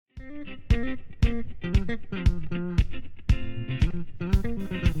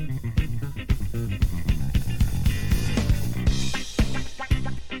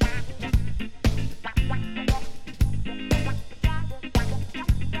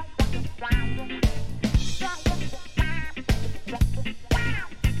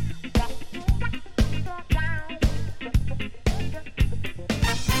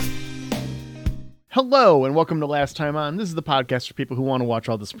Hello, and welcome to Last Time On. This is the podcast for people who want to watch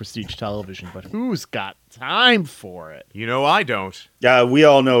all this prestige television, but who's got time for it? You know I don't. Yeah, we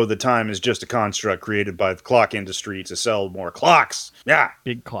all know the time is just a construct created by the clock industry to sell more clocks. Yeah.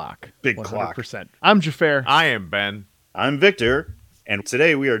 Big clock. Big 100%. clock. I'm Xhafer. I am Ben. I'm Victor, and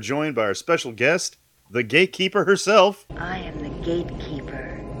today we are joined by our special guest, the Gatekeeper herself. I am the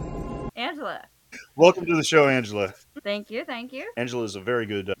Gatekeeper. Angela. Welcome to the show, Angela. Thank you, thank you. Angela is a very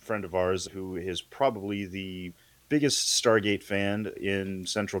good friend of ours who is probably the biggest Stargate fan in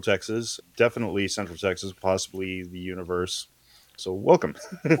Central Texas. Definitely Central Texas, possibly the universe. So welcome.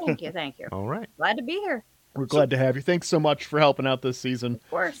 Thank you, thank you. All right. Glad to be here. We're glad to have you. Thanks so much for helping out this season, Of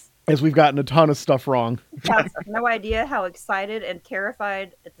course. as we've gotten a ton of stuff wrong. I have no idea how excited and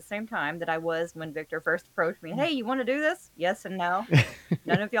terrified at the same time that I was when Victor first approached me. Hey, you want to do this? Yes and no.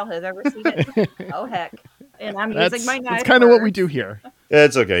 None of y'all have ever seen it. Oh, heck. And I'm using my knife. That's kind of what we do here.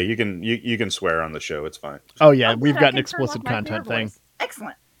 It's okay. You can swear on the show. It's fine. Oh, yeah, Oh, we've good, got I an can turn explicit off my content clear thing. voice.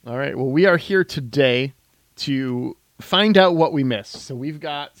 Excellent. All right, well, we are here today to find out what we missed. So we've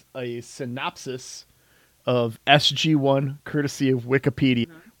got a synopsis of SG1, courtesy of Wikipedia.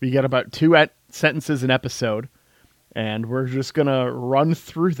 Mm-hmm. We got about two sentences an episode, and we're just going to run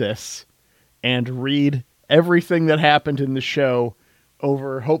through this and read everything that happened in the show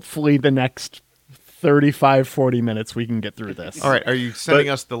over hopefully the next 35, 40 minutes we can get through this. All right. Are you sending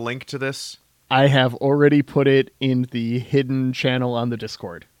us the link to this? I have already put it in the hidden channel on the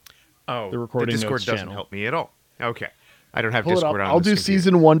Discord. Oh, The recording Discord notes doesn't channel. help me at all. Okay. I don't have Pull it up. Discord on. I'll do this computer.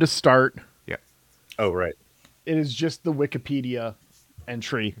 season 1 to start. Yeah. Oh, right. It is just the Wikipedia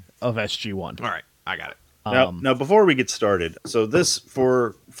entry of SG1. All right. I got it. Now, before we get started, so this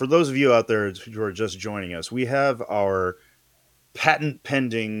for those of you out there who are just joining us, we have our patent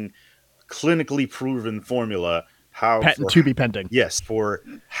pending, clinically proven formula Patent to be pending. Yes, for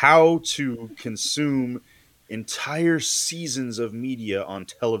how to consume entire seasons of media on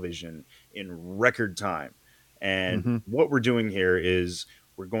television in record time. And what we're doing here is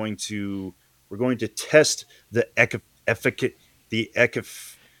we're going to test the efficacy.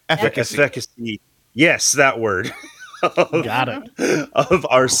 Yes, that word. Got it. Of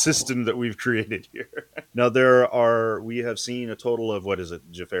our system that we've created here. Now we have seen a total of, what is it,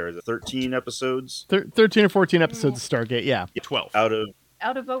 Xhafer? Is it 13 episodes? 13 or 14 episodes of Stargate, yeah. 12. Out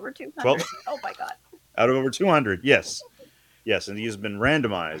of over 200. 12? Oh, my God. Out of over 200, yes. Yes, and these have been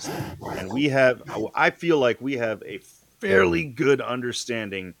randomized. And I feel like we have a fairly good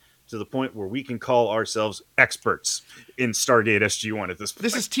understanding to the point where we can call ourselves experts in Stargate SG1 at this point.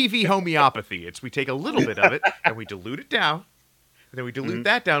 This is TV homeopathy. We take a little bit of it and we dilute it down, and then we dilute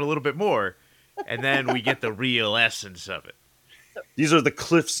that down a little bit more, and then we get the real essence of it. These are the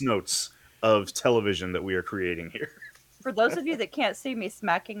Cliff's Notes of television that we are creating here. For those of you that can't see me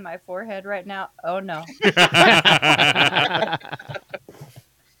smacking my forehead right now, oh, no.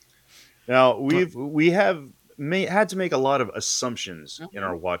 Now, we have had to make a lot of assumptions in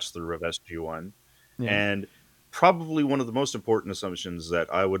our watch through of SG1, and probably one of the most important assumptions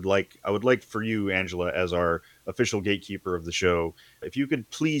that I would like for you, Angela, as our official gatekeeper of the show, if you could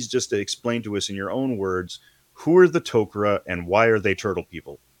please just explain to us in your own words, who are the Tokra and why are they turtle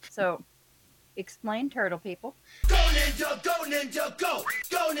people? So, explain turtle people. Go ninja, go ninja, go!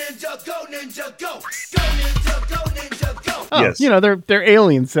 Go ninja, go ninja, go! Go ninja, go ninja, go! Oh, Yes. you know, they're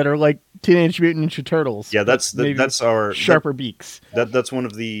aliens that are like Teenage Mutant Ninja Turtles. Yeah, that's our sharper beaks. That's one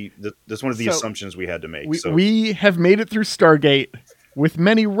of the assumptions we had to make. We have made it through Stargate with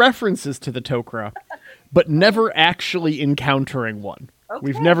many references to the Tokra, but never actually encountering one. Okay.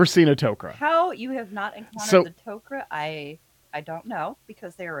 We've never seen a Tokra. How you have not encountered the Tokra, I don't know,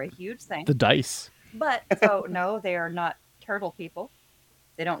 because they are a huge thing. The dice. But, so, no, they are not turtle people.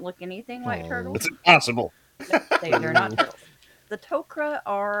 They don't look anything like turtles. it's impossible. No, they're not turtles. The Tokra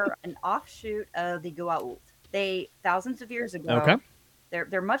are an offshoot of the Goa'uld. They, thousands of years ago, Okay.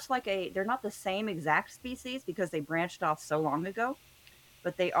 they're much like they're not the same exact species because they branched off so long ago,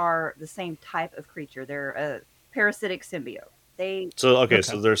 but they are the same type of creature. They're a parasitic symbiote. So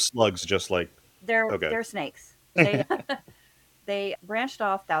they're slugs, just like They're snakes. They branched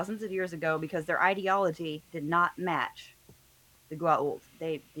off thousands of years ago because their ideology did not match the Goa'uld.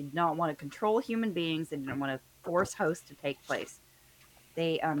 They did not want to control human beings. They didn't want to force hosts to take place.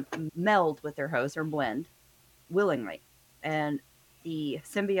 they meld with their host or blend willingly. And the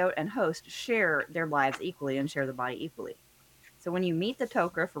symbiote and host share their lives equally and share the body equally. So when you meet the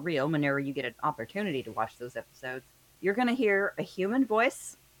Tokra for real, whenever you get an opportunity to watch those episodes, you're going to hear a human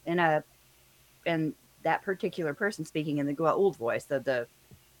voice and that particular person speaking in the Goa'uld voice, the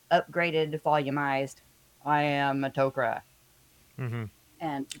upgraded, volumized, I am a Tokra. Mm-hmm.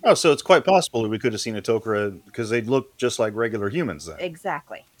 And so it's quite possible that we could have seen a Tokra because they'd look just like regular humans then.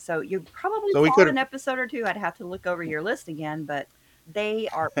 exactly. So you probably So we saw could've- an episode or two. I'd have to look over your list again, but they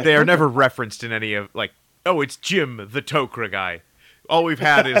are never referenced in any of, like, oh, it's Jim, the Tokra guy. All we've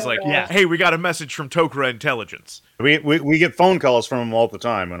had is like, Yeah. hey, we got a message from Tokra Intelligence. We get phone calls from them all the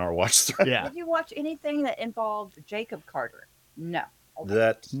time in our watch thread. Yeah. Did you watch anything that involved Jacob Carter? No.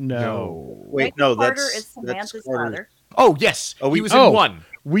 That No. wait, Jacob no, Carter that's is Samantha's Carter's- father. Oh, yes. Oh, he we- was in Oh. one.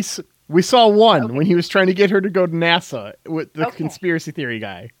 We saw one when he was trying to get her to go to NASA with the Okay. conspiracy theory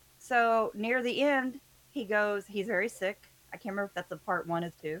guy. So near the end, he's very sick. I can't remember if that's a part 1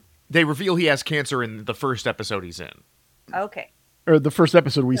 or 2. They reveal he has cancer in the first episode he's in. Okay. Or the first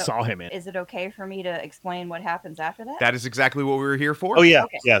episode we So, saw him in. Is it okay for me to explain what happens after that? That is exactly what we were here for. Oh yeah,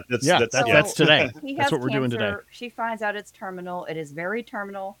 Okay. yeah. That's today. He That's has what we're doing today. cancer. She finds out it's terminal. It is very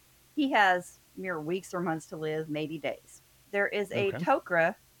terminal. He has mere weeks or months to live, maybe days. There is a Okay.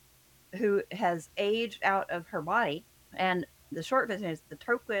 Tokra who has aged out of her body, and the short version is the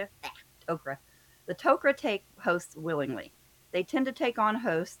Tokra. The Tokra take hosts willingly. They tend to take on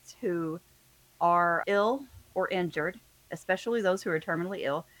hosts who are ill or injured, especially those who are terminally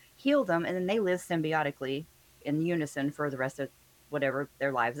ill, heal them, and then they live symbiotically in unison for the rest of whatever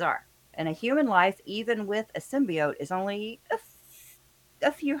their lives are. And a human life, even with a symbiote, is only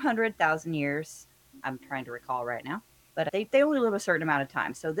a few 100,000 years. I'm trying to recall right now. But they only live a certain amount of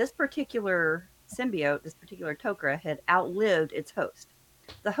time. So this particular symbiote, this particular Tokra, had outlived its host.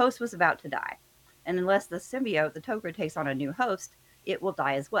 The host was about to die. And unless the symbiote, the Tokra, takes on a new host, it will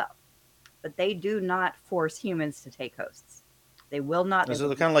die as well. But they do not force humans to take hosts. They will not. So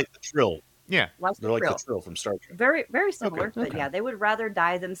they're kind of like the Trill. Yeah. Like They're like Krill. the Trill from Star Trek. Very, very similar. But okay. yeah, they would rather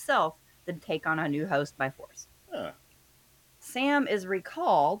die themselves than take on a new host by force. Huh. Sam is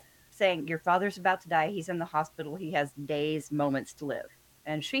recalled saying, your father's about to die. He's in the hospital. He has days, moments to live.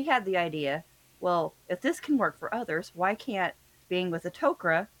 And she had the idea, well, if this can work for others, why can't being with a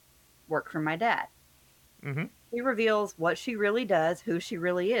Tokra work for my dad? Mm-hmm. He reveals what she really does, who she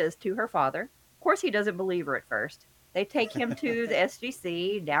really is to her father. Of course, he doesn't believe her at first. They take him to the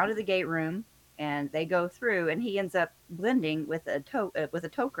SGC, down to the gate room, and they go through, and he ends up blending with a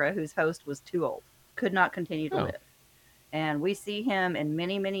Tokra whose host was too old, could not continue to live. And we see him in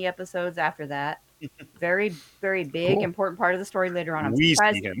many, many episodes after that. Very, very big, important part of the story later on. We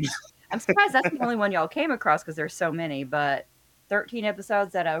see him. I'm surprised that's the only one y'all came across because there's so many, but 13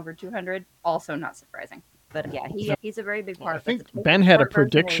 episodes out of over 200, also not surprising. But yeah, he's a very big part. I think But the Ben had a short version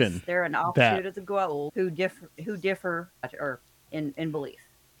is prediction they're an offshoot of the Goa'uld who differ in belief.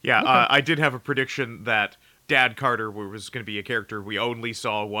 Yeah, I did have a prediction that Dad Carter was going to be a character we only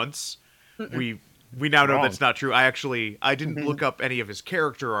saw once. We now know Wrong. that's not true. I didn't look up any of his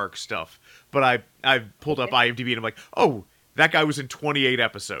character arc stuff, but I pulled up IMDb and I'm like, oh, that guy was in 28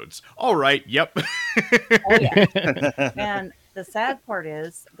 episodes. All right, yep. Oh yeah. And the sad part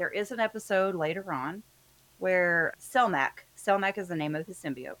is there is an episode later on where Selmac is the name of his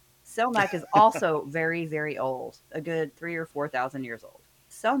symbiote. Selmac is also very, very old, a good 3,000 or 4,000 years old.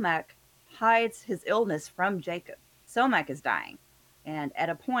 Selmac hides his illness from Jacob. Selmac is dying. And at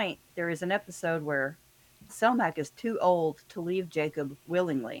a point, there is an episode where Selmac is too old to leave Jacob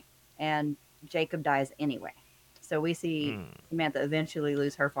willingly, and Jacob dies anyway. So we see Samantha eventually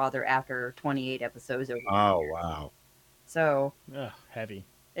lose her father after 28 episodes. Oh wow! So Heavy.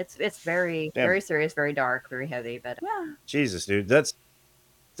 it's very, Damn. very serious, very dark, very heavy. But yeah, Jesus, dude,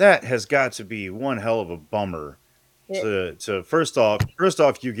 that has got to be one hell of a bummer. To first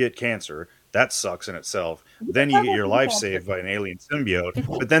off, you get cancer. That sucks in itself. Then you get your life saved by an alien symbiote.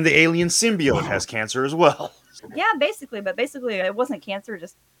 But then the alien symbiote has cancer as well. yeah, basically. But basically, it wasn't cancer.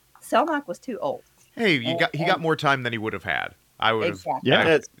 Just Selmac was too old. Hey, he got more time than he would have had. I would have. Exactly.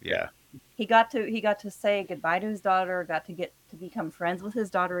 Yeah. Yeah. He got to say goodbye to his daughter. Got to get to become friends with his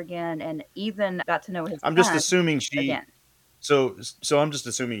daughter again, and even got to know his. I'm just son assuming she. again. So I'm just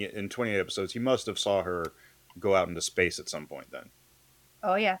assuming in 28 episodes, he must have saw her go out into space at some point then.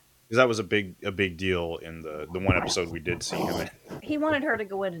 Oh yeah. Because that was a big deal in the one episode we did see him in. He wanted her to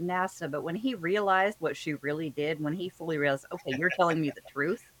go into NASA, but when he realized what she really did, when he fully realized, okay, you're telling me the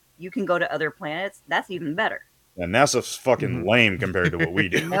truth, you can go to other planets, that's even better. And NASA's fucking lame compared to what we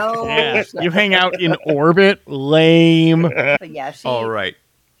do. No, Yeah, you hang out in orbit, lame. but yeah, All right.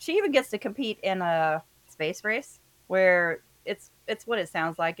 she even gets to compete in a space race where it's what it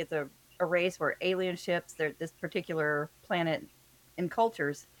sounds like. It's a race where alien ships, they're this particular planet and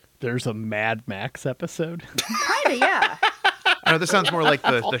cultures. There's a Mad Max episode. Kinda, yeah. I know this sounds more like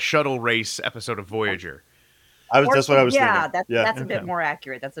the shuttle race episode of Voyager. That's what I was yeah, thinking. That's a bit Okay. more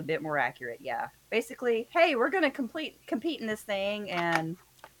accurate. That's a bit more accurate. Yeah. Basically, hey, we're gonna compete in this thing, and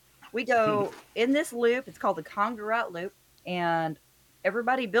we go in this loop. It's called the Congruent loop, and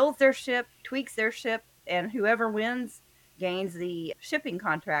everybody builds their ship, tweaks their ship, and whoever wins gains the shipping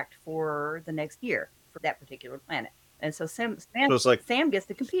contract for the next year for that particular planet. And so Sam gets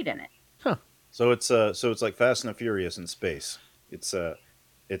to compete in it. So it's like Fast and the Furious in space. It's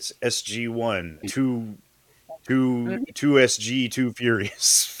SG1 two SG 2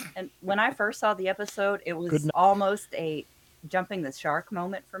 Furious. And when I first saw the episode, it was Good night. almost a jumping the shark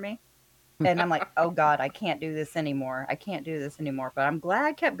moment for me. And I'm like, oh God, I can't do this anymore. But I'm glad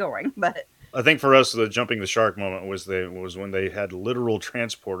I kept going. But I think for us, the jumping the shark moment was when they had literal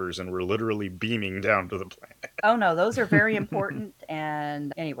transporters and were literally beaming down to the planet. oh no, those are very important.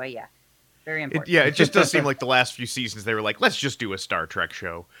 And anyway, yeah, very important. It just does seem like the last few seasons they were like, let's just do a Star Trek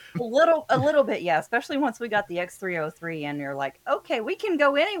show. A little bit, yeah. Especially once we got the X303, and you're like, okay, we can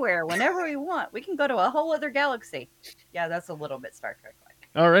go anywhere whenever we want. We can go to a whole other galaxy. Yeah, that's a little bit Star Trek like.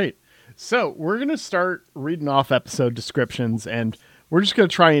 All right. So we're going to start reading off episode descriptions, and we're just going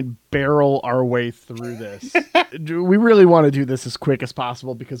to try and barrel our way through this. We really want to do this as quick as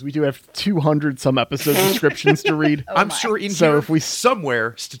possible because we do have 200 some episode descriptions to read. Oh I'm my. sure in So here, if we-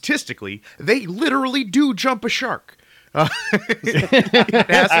 somewhere, statistically, they literally do jump a shark. It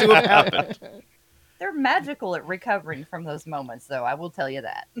has to have happened. They're magical at recovering from those moments, though. I will tell you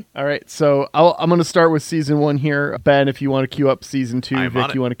that. All right. So I'm going to start with season 1 here. Ben, if you want to queue up season 2, I'm on Vic,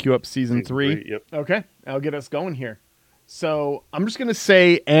 it. you want to queue up season 3? Yep. Okay. I'll get us going here. So I'm just going to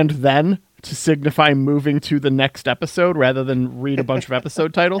say "and then" to signify moving to the next episode rather than read a bunch of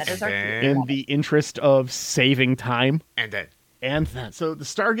episode titles That is our And in the interest of saving time. And then. And then, so the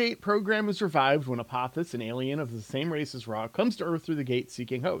Stargate program is revived when Apophis, an alien of the same race as Ra, comes to Earth through the gate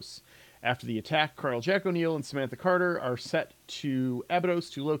seeking hosts. After the attack, Carl Jack O'Neill and Samantha Carter are set to Abydos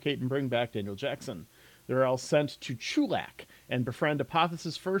to locate and bring back Daniel Jackson. They're all sent to Chulak and befriend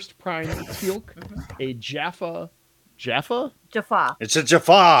Apophis' first prime, Teal'c, a Jaffa? Jaffa. It's a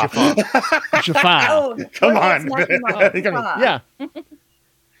Jaffa. Jaffa. Oh, Come let's on. knock him off. Jaffa. Yeah.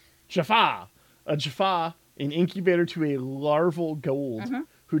 Jaffa. A Jaffa, an incubator to a larval gold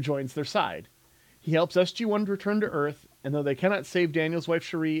who joins their side. He helps SG1 return to Earth, and though they cannot save Daniel's wife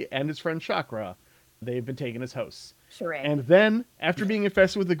Cherie and his friend Chakra, they've been taken as hosts. Charade. And then, after being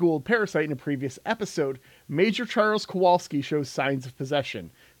infested with the Gould parasite in a previous episode, Major Charles Kowalski shows signs of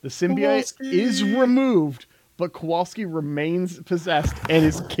possession. The symbiote is removed, but Kowalski remains possessed and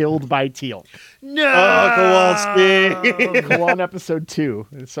is killed by Teal'c. No! Kowalski. On episode 2.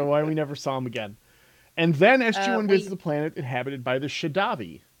 So why we never saw him again. And then SG1 we- visits the planet inhabited by the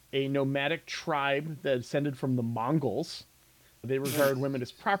Shadavi, a nomadic tribe that descended from the Mongols. They regard women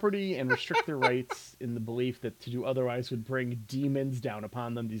as property and restrict their rights in the belief that to do otherwise would bring demons down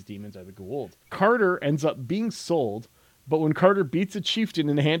upon them. These demons are the Goa'uld. Carter ends up being sold, but when Carter beats a chieftain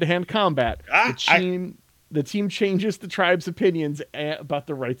in hand-to-hand combat, the team changes the tribe's opinions about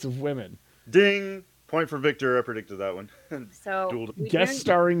the rights of women. Ding. Point for Victor. I predicted that one. So Dueled. we Guest do-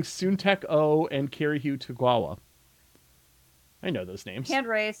 starring Suntek O and Kirihu Tagawa. I know those names. hand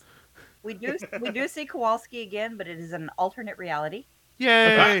race. We do see Kowalski again, but it is an alternate reality.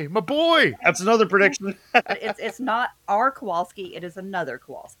 Yay! My boy! That's another prediction. But it's not our Kowalski. It is another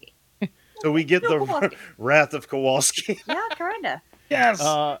Kowalski. So we get No, the Kowalski. wrath of Kowalski. Yeah, kinda. Yes.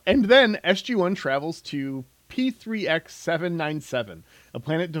 And then SG1 travels to P3X797, a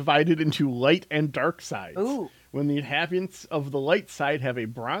planet divided into light and dark sides. Ooh. When the inhabitants of the light side have a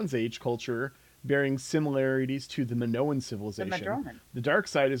Bronze Age culture bearing similarities to the Minoan civilization, Madronan. the dark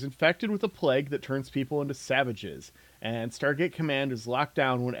side is infected with a plague that turns people into savages, and Stargate Command is locked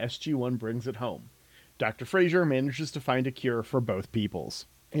down when SG1 brings it home. Dr. Fraser manages to find a cure for both peoples.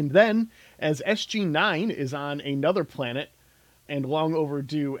 And then, as SG9 is on another planet, and long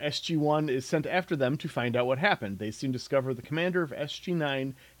overdue, SG1 is sent after them to find out what happened. They soon discover the commander of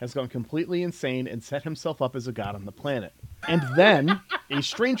SG9 has gone completely insane and set himself up as a god on the planet. And then, a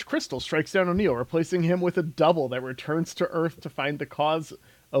strange crystal strikes down O'Neill, replacing him with a double that returns to Earth to find the cause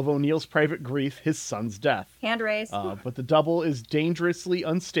of O'Neill's private grief, his son's death. Hand race. But the double is dangerously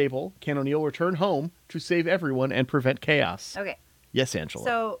unstable. Can O'Neill return home to save everyone and prevent chaos? Okay. Yes, Angela.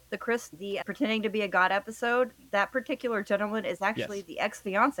 So the pretending to be a god episode, that particular gentleman is actually Yes. the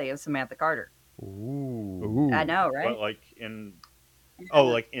ex-fiance of Samantha Carter. Ooh. I know, right? What, like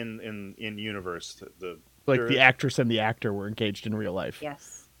like in universe Like the actress and the actor were engaged in real life.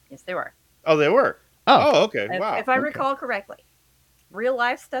 Yes, they were. Oh, they were. Oh. Oh, okay. Wow. If I recall correctly, real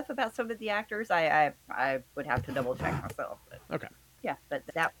life stuff about some of the actors, I would have to double check myself. But, Okay. yeah, but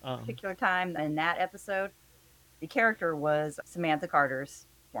that particular time in that episode, the character was Samantha Carter's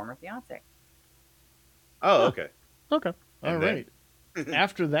former fiance. Oh, okay. Okay. And All then- right.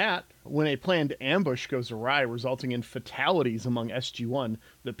 After that, when a planned ambush goes awry, resulting in fatalities among SG1,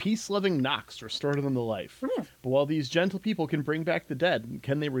 the peace-loving Nox restore them to life. Hmm. But while these gentle people can bring back the dead,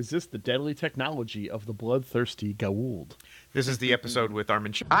 can they resist the deadly technology of the bloodthirsty Goa'uld? This is the episode with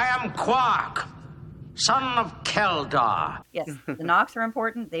Armin Sheen. I am Quark, son of Keldar. Yes, the Nox are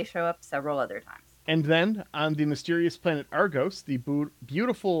important. They show up several other times. And then, on the mysterious planet Argos, the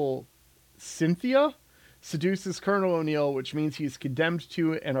beautiful Cynthia seduces Colonel O'Neill, which means he's condemned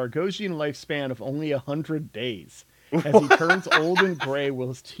to an Argosian lifespan of only 100 days. As he turns old and gray, will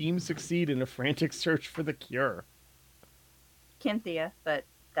his team succeed in a frantic search for the cure? Cynthia, but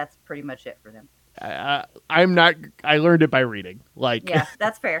that's pretty much it for them. I learned it by reading. Yeah,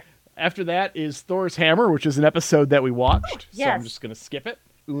 that's fair. After that is Thor's Hammer, which is an episode that we watched. So I'm Yes. just going to skip it.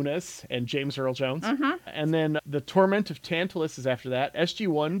 Unis and James Earl Jones. Mhm. And then the Torment of Tantalus is after that.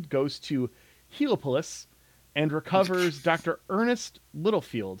 SG1 goes to Heliopolis and recovers Dr. Ernest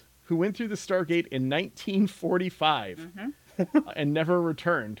Littlefield, who went through the Stargate in 1945 and never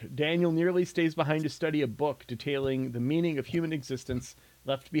returned. Daniel nearly stays behind to study a book detailing the meaning of human existence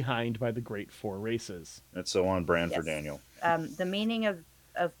left behind by the Great Four Races. That's so on brand for Yes. Daniel. The meaning of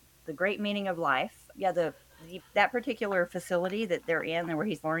the great meaning of life. Yeah, that particular facility that they're in, and where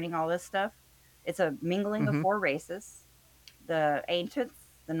he's learning all this stuff. It's a mingling of four races: the ancients,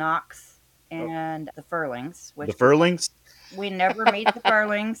 the Nox, and the Furlings. Which The Furlings? we never meet the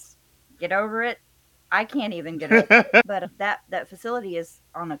Furlings. Get over it. I can't even get over it. But that facility is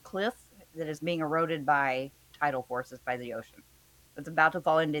on a cliff that is being eroded by tidal forces by the ocean. It's about to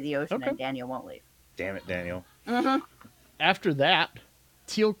fall into the ocean, Okay. and Daniel won't leave. Damn it, Daniel. After that,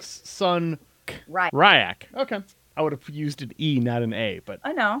 Teal'c's son, Right. Ryak. Okay. I would have used an E, not an A, but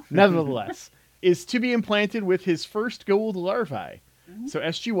I know. nevertheless, is to be implanted with his first Goa'uld larvae. So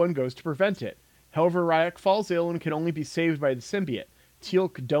SG1 goes to prevent it. However, Ryak falls ill and can only be saved by the symbiote.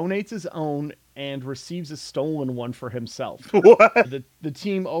 Teal'c donates his own and receives a stolen one for himself. What? The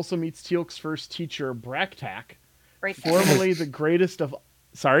team also meets Teal'c's first teacher, Braktak, Break formerly the greatest of...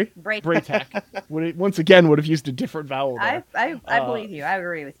 Sorry? Break- Braytak. Once again, would have used a different vowel there. I believe you. I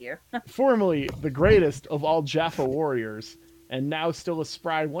agree with you. Formerly the greatest of all Jaffa warriors, and now still a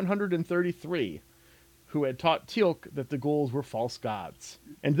spry 133, who had taught Teal'c that the Goa'uld were false gods.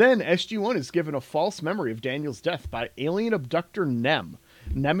 And then SG1 is given a false memory of Daniel's death by alien abductor Nem.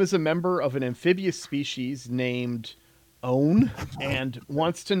 Nem is a member of an amphibious species named Own, and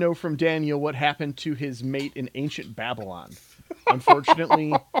wants to know from Daniel what happened to his mate in ancient Babylon.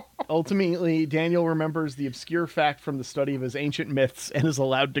 Unfortunately, ultimately, Daniel remembers the obscure fact from the study of his ancient myths and is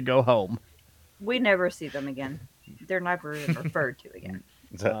allowed to go home. We never see them again. They're never referred to again.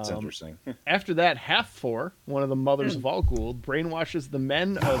 That's interesting. After that, Xhafer, one of the mothers of all Goa'uld, brainwashes the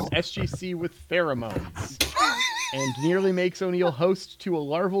men of SGC with pheromones and nearly makes O'Neill host to a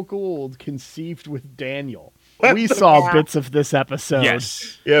larval Goa'uld conceived with Daniel. We saw Yeah. bits of this episode.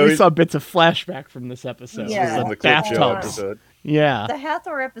 Yes. Yeah, we saw bits of flashback from this episode. Yeah. From The the clip show bathtubs. episode. Yeah. The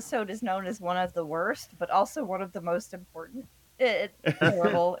Hathor episode is known as one of the worst, but also one of the most important. It's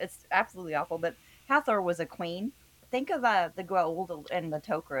horrible. It's absolutely awful. But Hathor was a queen. Think of the Goa'uld and the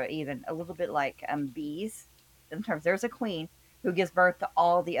Tokra even a little bit like bees. In terms, there's a queen who gives birth to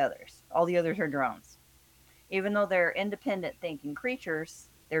all the others. All the others are drones. Even though they're independent thinking creatures,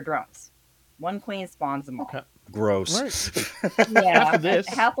 they're drones. One queen spawns them all. Okay. Gross. Right. Yeah, After this,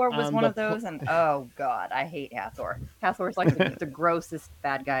 Hathor was on one the of those, and oh god, I hate Hathor. Hathor's like the grossest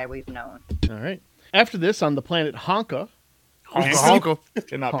bad guy we've known. All right. After this, on the planet Honka, Honko.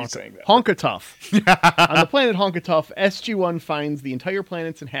 Cannot be saying that. Honkatuff. On the planet Honkatuff, SG1 finds the entire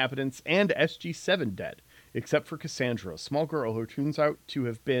planet's inhabitants and SG7 dead, except for Cassandra, a small girl who turns out to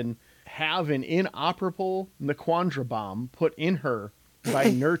have an inoperable Naquandra bomb put in her by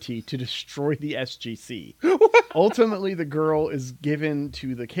Nerti to destroy the SGC. Ultimately, the girl is given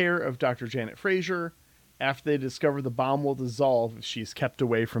to the care of Dr. Janet Fraser after they discover the bomb will dissolve if she's kept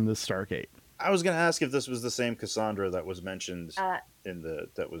away from the Stargate. I was going to ask if this was the same Cassandra that was mentioned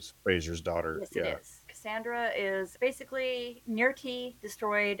that was Fraser's daughter. Yes, it is. Cassandra is basically Nerti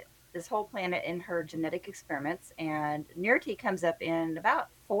destroyed this whole planet in her genetic experiments, and Nirti comes up in about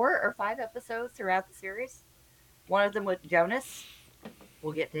 4 or 5 episodes throughout the series. One of them with Jonas.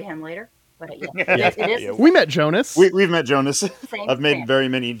 We'll get to him later. But it is Yeah. We met Jonas. We've met Jonas. same I've made Cassandra. very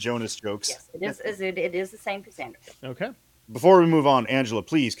many Jonas jokes. Yes, it is the same Cassandra. Okay. Before we move on, Angela,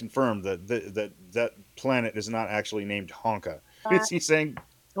 please confirm that that planet is not actually named Honka. Is he saying?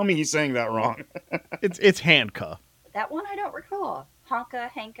 Tell me he's saying that wrong. It's Hanka. That one I don't recall.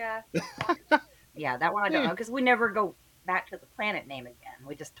 Hanka. Yeah, that one I don't know, because we never go back to the planet name again.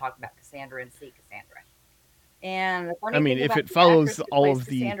 We just talk about Cassandra and see Cassandra. And the funny thing if about it the follows actress who all plays of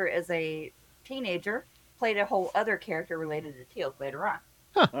the... Cassandra as a teenager, played a whole other character related to Teal'c later on.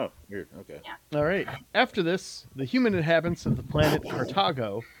 Oh, weird. Okay. Yeah. All right. After this, the human inhabitants of the planet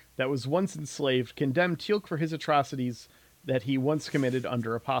Cartago that was once enslaved condemned Teal'c for his atrocities that he once committed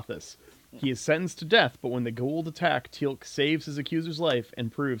under Apophis. He is sentenced to death, but when the Goa'uld attack, Teal'c saves his accuser's life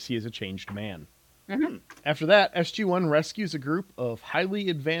and proves he is a changed man. Mm-hmm. After that, SG1 rescues a group of highly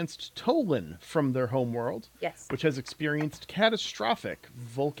advanced Tolan from their homeworld, Yes. which has experienced catastrophic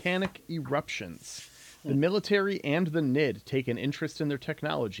volcanic eruptions. The military and the NID take an interest in their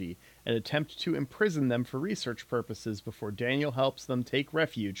technology and attempt to imprison them for research purposes before Daniel helps them take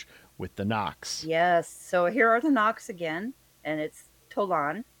refuge with the Nox. Yes. So here are the Nox again, and it's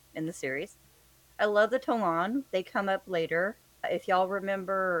Tolan in the series. I love the Tolan. They come up later. If y'all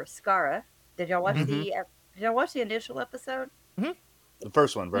remember Skara, did y'all watch the initial episode? The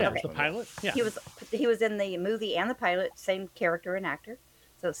first one, right? Yeah, the pilot. Yeah. He was in the movie and the pilot, same character and actor.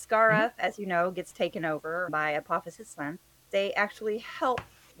 So Skara, as you know, gets taken over by Apophis' son. They actually help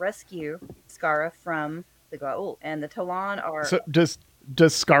rescue Skara from the Goa'uld, and the Tolan are... So does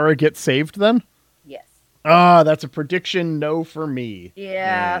Skara get saved then? Yes. Ah, that's a prediction no for me.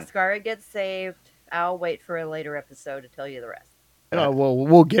 Yeah, Skara gets saved. I'll wait for a later episode to tell you the rest. Oh, well,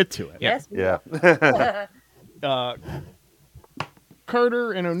 we'll get to it. Yes. we Yeah. will.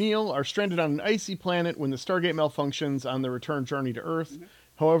 Carter and O'Neill are stranded on an icy planet when the Stargate malfunctions on their return journey to Earth.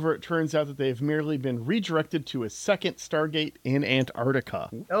 However, it turns out that they have merely been redirected to a second Stargate in Antarctica.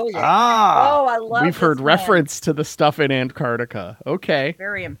 Oh, yeah. Ah. Oh, I love We've heard this one. reference to the stuff in Antarctica. Okay,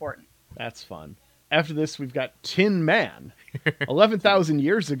 Very important. that's fun. After this, we've got Tin Man. 11,000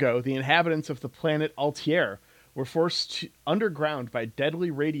 years ago, the inhabitants of the planet Altier were forced underground by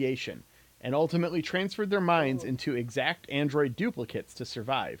deadly radiation and ultimately transferred their minds into exact android duplicates to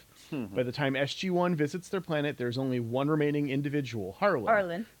survive. By the time SG1 visits their planet, there's only one remaining individual,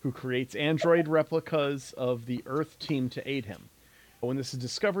 Harlan, who creates android replicas of the Earth team to aid him. When this is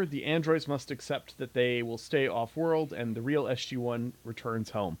discovered, the androids must accept that they will stay off-world, and the real SG1 returns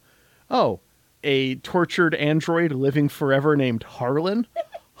home. Oh, a tortured android living forever named Harlan?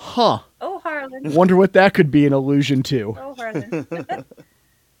 Huh. Oh, Harlan. Wonder what that could be an allusion to. Oh, Harlan.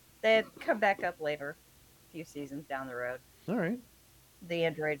 They come back up later, a few seasons down the road. All right. The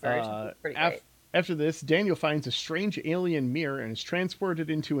android version was pretty great. After this, Daniel finds a strange alien mirror and is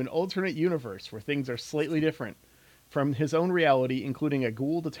transported into an alternate universe where things are slightly different from his own reality, including a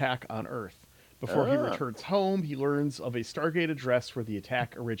Goa'uld attack on Earth. Before he returns home, he learns of a Stargate address where the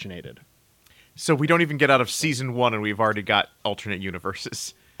attack originated. So we don't even get out of season 1 and we've already got alternate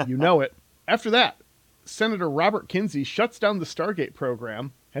universes. You know it. After that, Senator Robert Kinsey shuts down the Stargate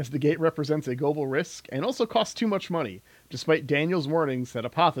program, as the gate represents a global risk and also costs too much money, despite Daniel's warnings that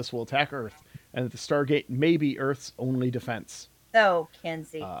Apophis will attack Earth and that the Stargate may be Earth's only defense. Oh,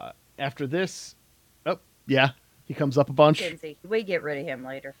 Kinsey. After this, he comes up a bunch. Kinsey. We get rid of him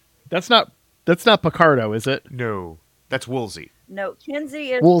later. That's not Picardo, is it? No, that's Woolsey. No,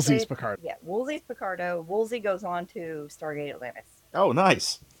 Kinsey is... Woolsey's Picardo. Yeah, Woolsey's Picardo. Woolsey goes on to Stargate Atlantis. Oh,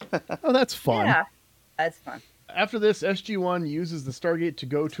 nice. Oh, that's fun. Yeah, that's fun. After this, SG-1 uses the Stargate to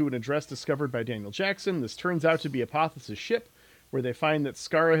go to an address discovered by Daniel Jackson. This turns out to be Apophis' ship, where they find that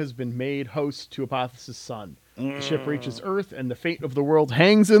Skara has been made host to Apophis' son. The ship reaches Earth, and the fate of the world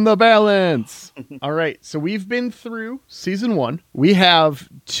hangs in the balance. All right, so we've been through Season 1. We have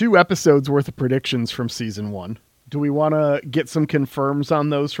 2 episodes worth of predictions from Season 1. Do we want to get some confirms on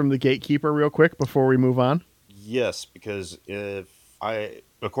those from the Gatekeeper real quick before we move on? Yes, because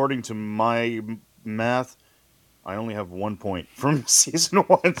according to my math, I only have 1 point from season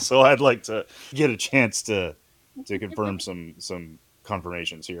 1, so I'd like to get a chance to confirm some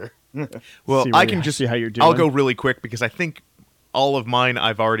confirmations here. Well, I can just see how you're doing. I'll go really quick because I think all of mine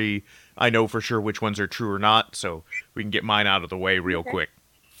I know for sure which ones are true or not, so we can get mine out of the way real quick.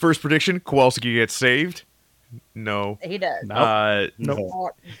 First prediction, Kowalski gets saved. No. He does.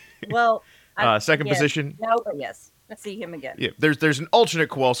 Nope. Well, second position. No, but yes. Let's see him again. Yeah, there's an alternate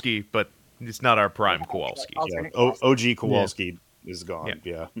Kowalski, but it's not our prime Kowalski. Alternate OG Kowalski. is gone.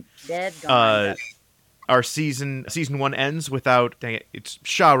 Yeah. Dead gone. Our season 1 ends without, dang it, it's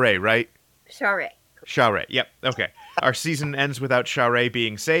Shara, right? Shara. Shara, yep, okay. Our season ends without Shara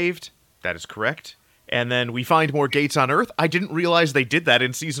being saved. That is correct. And then we find more gates on Earth. I didn't realize they did that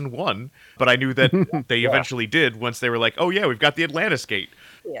in season 1, but I knew that they eventually did once they were like, oh yeah, we've got the Atlantis Gate.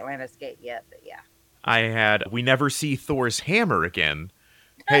 The Atlantis Gate, yeah, but yeah. We never see Thor's hammer again.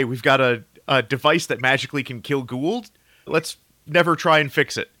 Hey, we've got a device that magically can kill Gould. Let's never try and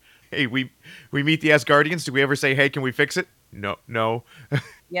fix it. Hey, we meet the Asgardians. Do we ever say, hey, can we fix it? No.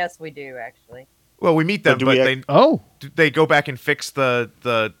 Yes, we do, actually. Well, we meet them, but they go back and fix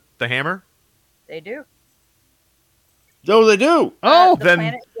the hammer? They do. Oh, they do. Oh, the then.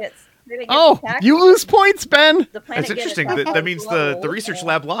 planet gets attacked. You lose points, Ben. The planet That's interesting. gets That means the research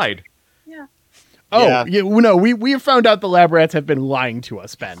lab lied. Yeah. Oh, yeah. No, we have found out the lab rats have been lying to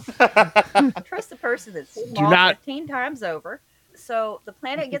us, Ben. Trust the person that's seen Do not 15 times over. So the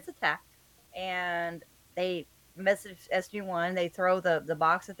planet gets attacked, and they message SG1. They throw the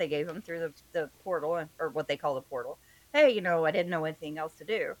box that they gave them through the portal, or what they call the portal. Hey, I didn't know anything else to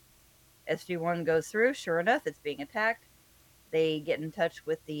do. SG1 goes through. Sure enough, it's being attacked. They get in touch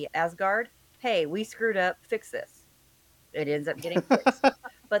with the Asgard. Hey, we screwed up. Fix this. It ends up getting fixed.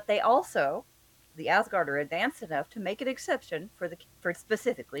 But they also, the Asgard are advanced enough to make an exception for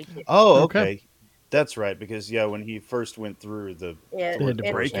specifically kids. Oh, okay. That's right, because when he first went through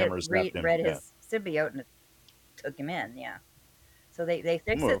it hammers read his symbiote and it took him in. Yeah. So they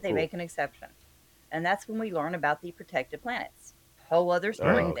fix it. They cool. make an exception, and that's when we learn about the protected planets. Whole other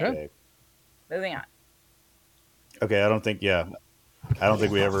story. Okay. Moving on. Okay, I don't think we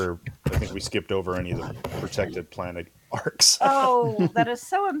ever. I think we skipped over any of the protected planet arcs. Oh, that is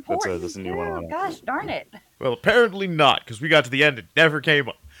so important. That's a new one on it. Gosh darn it. Well, apparently not, because we got to the end. It never came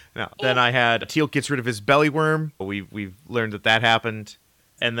up. Now, then I had Teal gets rid of his belly worm. We've learned that happened.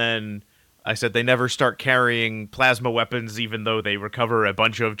 And then I said they never start carrying plasma weapons, even though they recover a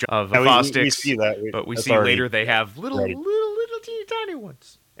bunch of Vostics. We see that. But we see later they have little teeny tiny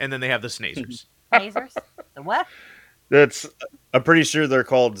ones. And then they have the Snazers. Snazers? The what? I'm pretty sure they're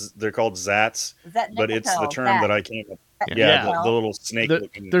called Zats, but it's the term that I came up. Yeah, the little snake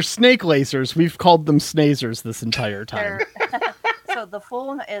looking. They're snake lasers. We've called them Snazers this entire time. So the full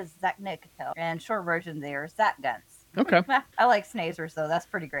one is Zachnicatel, and short version there is Zat guns. Okay. I like Snazers though. That's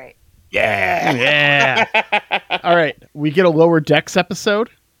pretty great. Yeah. All right, we get a Lower Decks episode.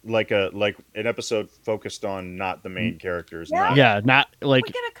 Like an episode focused on not the main characters. Not like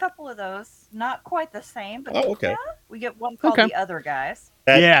we get a couple of those. Not quite the same, but okay. Yeah, we get one called The Other Guys.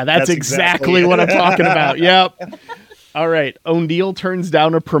 That's exactly what I'm talking about. Yep. All right, O'Neill turns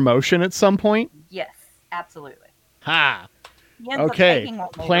down a promotion at some point. Yes, absolutely. Ha. He ends up taking one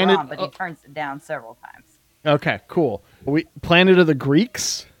later on, but he turns it down several times. Okay, cool. Planet of the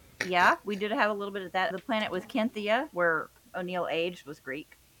Greeks. Yeah, we did have a little bit of that. The planet was Kenthia, where O'Neill aged, was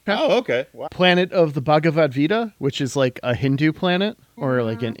Greek. Oh, okay. Wow. Planet of the Bhagavad Gita, which is like a Hindu planet or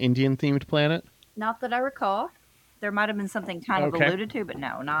like an Indian themed planet. Not that I recall. There might have been something kind of alluded to, but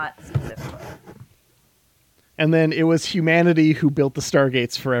no, not specifically. And then it was humanity who built the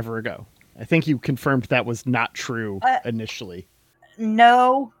Stargates forever ago. I think you confirmed that was not true initially.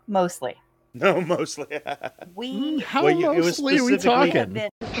 No, mostly. No, mostly. How mostly are we talking?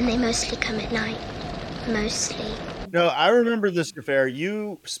 And they mostly come at night. Mostly. No, I remember this affair.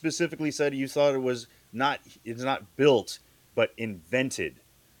 You specifically said you thought it's not built, but invented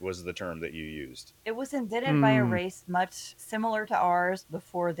was the term that you used. It was invented by a race much similar to ours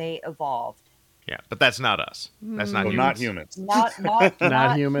before they evolved. Yeah, but that's not us. That's not humans. Not humans. Not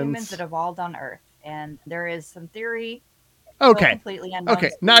humans. Humans that evolved on Earth. And there is some theory. Okay. Completely unknown.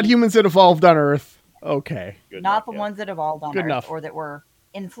 Okay. Not humans that evolved on Earth. Okay. Not the ones that evolved on Good Earth enough. or that were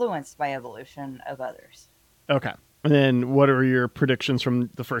influenced by evolution of others. Okay. And then what are your predictions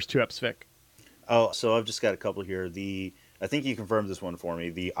from the first two eps, Vic? Oh, so I've just got a couple here. I think you confirmed this one for me.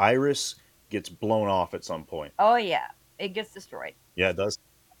 The iris gets blown off at some point. Oh, yeah. It gets destroyed. Yeah, it does.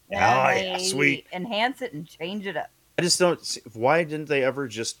 And yeah, sweet. Enhance it and change it up. I just don't see, why didn't they ever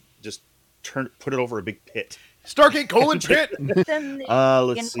just put it over a big pit? Stargate pit. Then the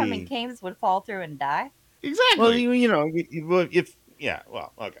let's incoming see. caves would fall through and die. Exactly.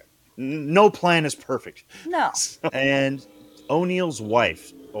 Well, okay. No plan is perfect. No. And O'Neill's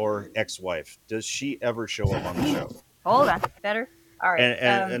wife or ex-wife, does she ever show up on the show? Hold on. Better. All right.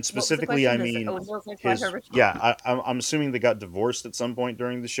 And specifically, I mean, I'm assuming they got divorced at some point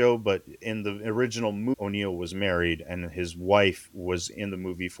during the show, but in the original movie, O'Neill was married, and his wife was in the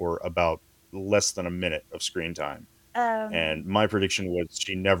movie for about less than a minute of screen time. And my prediction was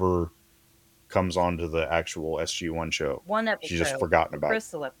she never comes onto the actual SG1 show. One episode. She's just forgotten about it.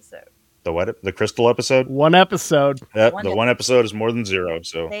 Crystal episode. The what? The Crystal episode? One episode. One episode is more than 0.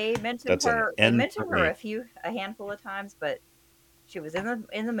 So They mentioned that's an her. They N mentioned for her me. a handful of times, but she was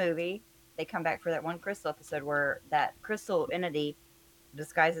in the movie. They come back for that one Crystal episode where that Crystal entity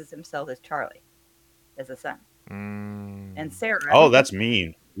disguises himself as Charlie, as a son, and Sarah. Oh, that's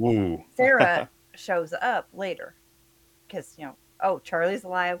mean. Ooh. Sarah shows up later because Charlie's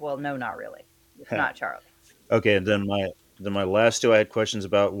alive. Well, no, not really. It's not Charlie. Okay, and then my last two I had questions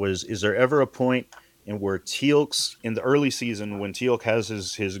about was: is there ever a point in where Teal'c's in the early season when Teal'c has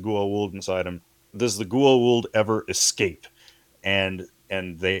his Goa'uld inside him? Does the Goa'uld ever escape? And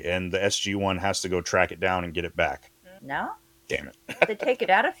the SG1 has to go track it down and get it back. No, Damn it! they take it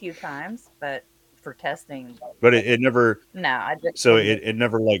out a few times, but for testing. But it never. No, I didn't. So it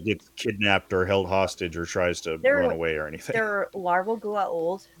never like gets kidnapped or held hostage or tries to run away or anything. There are larval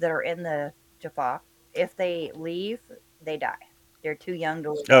Goa'uld that are in the Xhafer. If they leave, they die. They're too young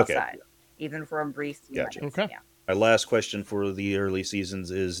to live outside, even for a brief few Gotcha. minutes. Okay. Yeah. My last question for the early seasons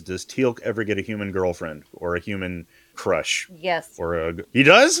is: does Teal'c ever get a human girlfriend or a human crush? Yes. He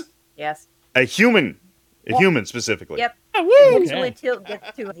does? Yes. A human specifically. Yep. Okay. Eventually, Teal'c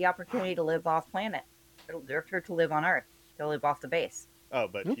gets to the opportunity to live off planet. It'll direct her to live on Earth. To live off the base. Oh,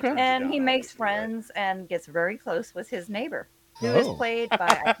 but Okay. And he makes friends and gets very close with his neighbor, who is played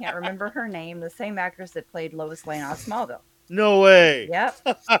by, I can't remember her name, the same actress that played Lois Lane on Smallville. No way. Yep.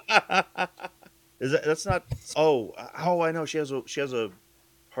 That's not? Oh, I know. She has a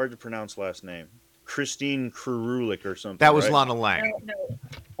hard to pronounce last name. Christine Krulik or something. That was right? Lana Lang. No.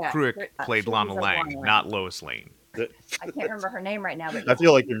 Yeah, Kruik played she Lana was Lang, Lana Lang. not Lois Lane. I can't remember her name right now, but I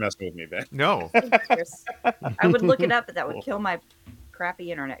feel like you're messing with me, Ben. No. I would look it up, but that would kill my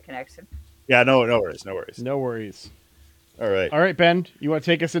crappy internet connection. Yeah, no worries. No worries. All right. All right, Ben, you want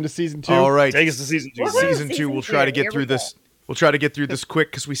to take us into season 2? All right. Take us to season 2. Woohoo! Season 2, we'll try to Here get we through go. this. We'll try to get through this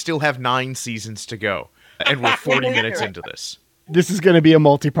quick because we still have 9 seasons to go. And we're 40 minutes into this. This is going to be a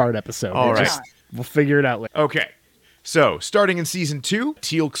multi-part episode. All right. We'll figure it out later. Okay. So, starting in season 2,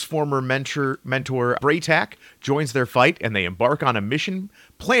 Teal'c's former mentor Braytak joins their fight, and they embark on a mission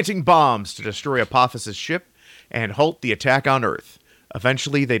planting bombs to destroy Apophysis' ship and halt the attack on Earth.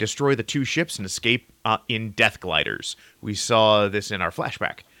 Eventually, they destroy the 2 ships and escape in death gliders. We saw this in our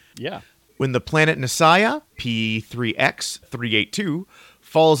flashback. Yeah. When the planet Nisaya, P3X382,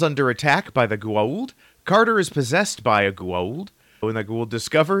 falls under attack by the Goa'uld, Carter is possessed by a Goa'uld. When the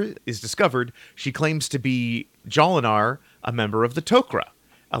Goa'uld is discovered, she claims to be Jolinar, a member of the Tokra,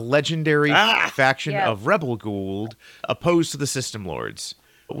 a legendary faction of rebel Goa'uld opposed to the System Lords.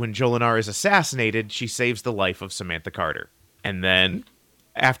 When Jolinar is assassinated, she saves the life of Samantha Carter. And then,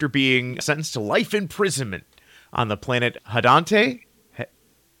 after being sentenced to life imprisonment on the planet Hadante,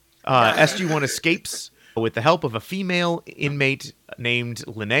 SG1 escapes with the help of a female inmate named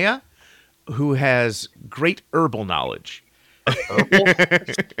Linnea, who has great herbal knowledge.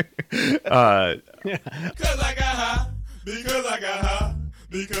 Because I got high, because I got high,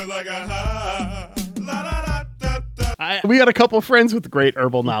 because I got high. La, la, la, da, da. We got a couple of friends with great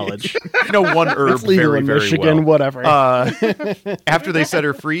herbal knowledge. You know one herb It's legal very, in very Michigan, well. whatever. After they set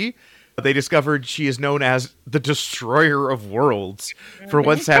her free, they discovered she is known as the Destroyer of Worlds for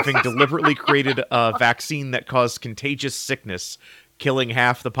once having deliberately created a vaccine that caused contagious sickness, killing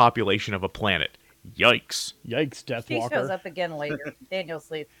half the population of a planet. Yikes. Yikes, She shows Deathwalker. up again later. Daniel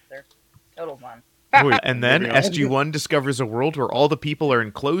sleeps there. Total fun. And then SG1 discovers a world where all the people are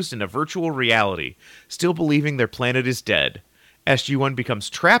enclosed in a virtual reality, still believing their planet is dead. SG1 becomes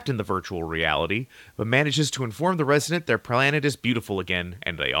trapped in the virtual reality, but manages to inform the resident their planet is beautiful again,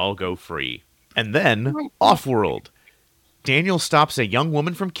 and they all go free. And then, off-world. Daniel stops a young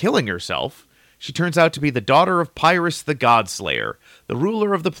woman from killing herself. She turns out to be the daughter of Pyrrhus the Godslayer, the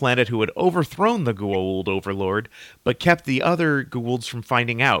ruler of the planet who had overthrown the Goa'uld overlord, but kept the other Goa'ulds from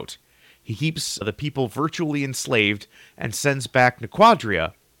finding out. He keeps the people virtually enslaved and sends back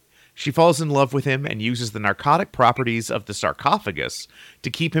Nequadria. She falls in love with him and uses the narcotic properties of the sarcophagus to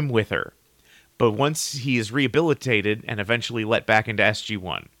keep him with her. But once he is rehabilitated and eventually let back into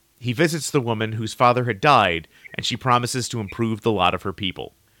SG1, he visits the woman whose father had died, and she promises to improve the lot of her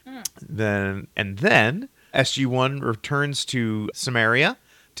people. Then SG1 returns to Samaria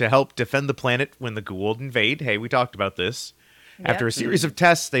to help defend the planet when the Goa'uld invade. Hey, we talked about this. After a series of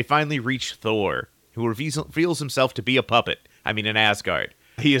tests, they finally reach Thor, who reveals himself to be a puppet. In Asgard.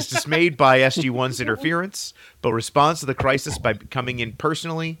 He is dismayed by SG1's interference, but responds to the crisis by coming in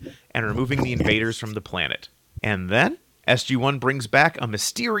personally and removing the invaders from the planet. And then, SG1 brings back a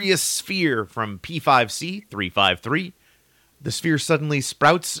mysterious sphere from P5C 353, The sphere suddenly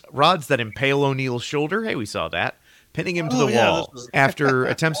sprouts rods that impale O'Neill's shoulder. Hey, we saw that. Pinning him to the wall. After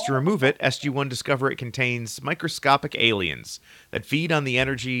attempts to remove it, SG-1 discover it contains microscopic aliens that feed on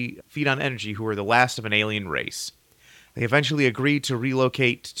energy who are the last of an alien race. They eventually agree to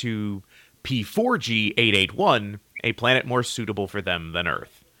relocate to P4G-881, a planet more suitable for them than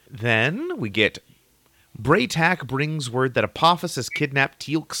Earth. Then we get Braytak brings word that Apophis has kidnapped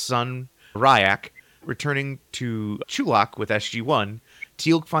Teal'c's son, Ryak. Returning to Chulak with SG-1,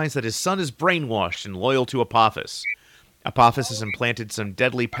 Teal'c finds that his son is brainwashed and loyal to Apophis. Apophis has implanted some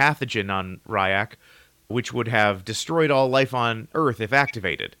deadly pathogen on Ryak, which would have destroyed all life on Earth if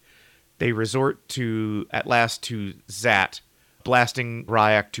activated. They resort at last to Zat, blasting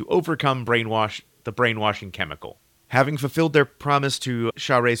Ryak to overcome the brainwashing chemical. Having fulfilled their promise to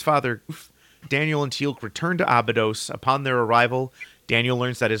Sha're's father, Daniel and Teal'c return to Abydos. Upon their arrival, Daniel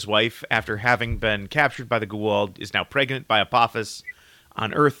learns that his wife, after having been captured by the Goa'uld, is now pregnant by Apophis.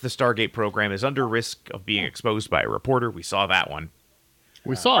 On Earth, the Stargate program is under risk of being exposed by a reporter. We saw that one.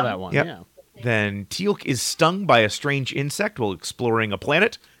 Yep. Yeah. Then Teal'c is stung by a strange insect while exploring a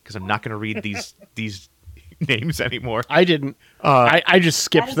planet, because I'm not going to read these names anymore. I didn't. I just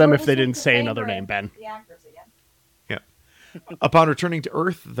skipped them if they didn't say another name, Ben. Yeah. Upon returning to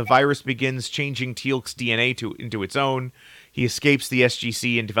Earth, the virus begins changing Teal'c's DNA into its own. He escapes the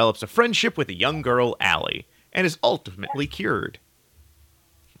SGC and develops a friendship with a young girl, Allie, and is ultimately cured.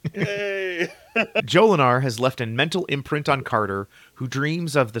 Yay! Jolinar has left a mental imprint on Carter, who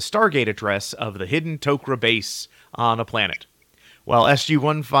dreams of the Stargate address of the hidden Tokra base on a planet. While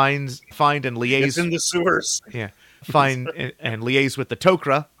SG-1 find and liaise... It's in the sewers. Yeah. Find and liaise with the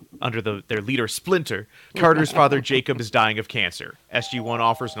Tokra under their leader Splinter. Carter's father Jacob is dying of cancer. SG-1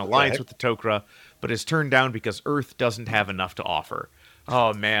 offers an alliance with the Tokra, but is turned down because Earth doesn't have enough to offer.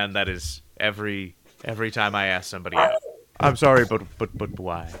 Oh man, that is every time I ask somebody out. I'm sorry, but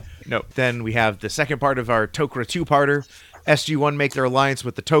why? No. Then we have the second part of our Tokra two-parter. SG-1 make their alliance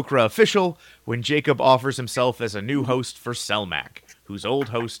with the Tokra official when Jacob offers himself as a new host for Selmak, whose old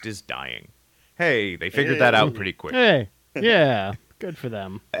host is dying. Hey, they figured that out pretty quick. Hey, yeah, good for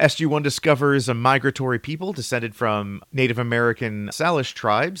them. SG-1 discovers a migratory people descended from Native American Salish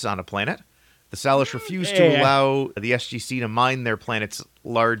tribes on a planet. The Salish refuse to allow the SGC to mine their planet's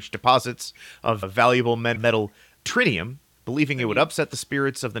large deposits of valuable metal tritium, believing it would upset the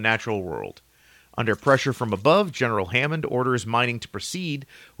spirits of the natural world. Under pressure from above, General Hammond orders mining to proceed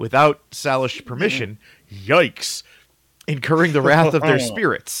without Salish permission. Yikes! Incurring the wrath of their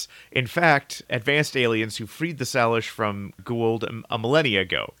spirits. In fact, advanced aliens who freed the Salish from Goa'uld a millennia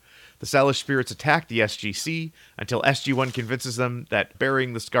ago. The Salish spirits attack the SGC until SG-1 convinces them that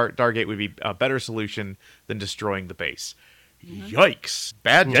burying the Stargate would be a better solution than destroying the base. Yikes!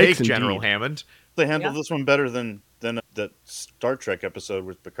 Bad take, General Hammond. They handled this one better than that Star Trek episode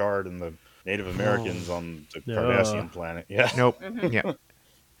with Picard and the Native Americans on the Cardassian planet. Yeah. Nope. Yeah.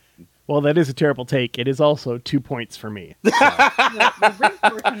 Well, that is a terrible take. It is also 2 points for me. So.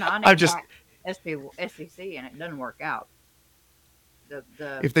 I'm just SGC and it doesn't work out.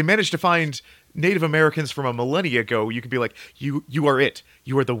 If they managed to find Native Americans from a millennia ago, you could be like, you are it.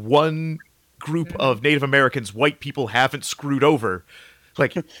 You are the one group of Native Americans white people haven't screwed over.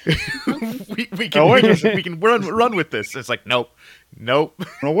 Like, we can run with this. It's like, nope. No,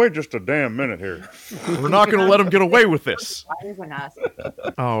 wait just a damn minute here. We're not going to let them get away with this.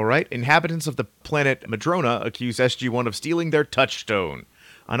 All right. Inhabitants of the planet Madrona accuse SG-1 of stealing their touchstone,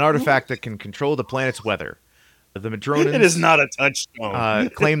 an artifact that can control the planet's weather. The Madronans... It is not a touchstone.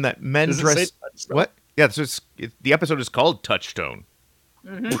 Claim that men dress... What? Yeah, so the episode is called Touchstone.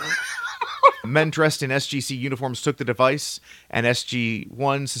 Men dressed in SGC uniforms took the device, and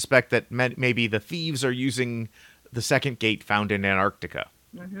SG-1 suspect that maybe the thieves are using the second gate found in Antarctica.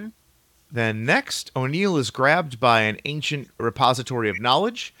 Then next, O'Neill is grabbed by an ancient repository of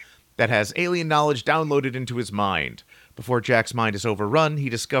knowledge that has alien knowledge downloaded into his mind. Before Jack's mind is overrun, he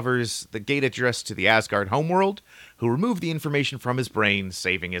discovers the gate address to the Asgard homeworld, who removed the information from his brain,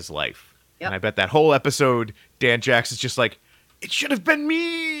 saving his life. Yep. And I bet that whole episode, Dan Jax is just like, it should have been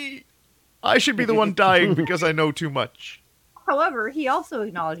me! I should be the one dying because I know too much. However, he also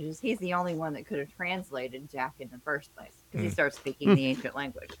acknowledges he's the only one that could have translated Jack in the first place, because he starts speaking the ancient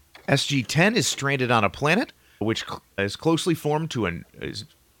language. SG-10 is stranded on a planet, which is close to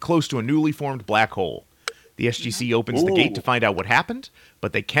a newly formed black hole. The SGC opens the gate to find out what happened,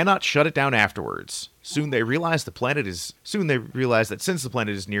 but they cannot shut it down afterwards. Soon they realize that since the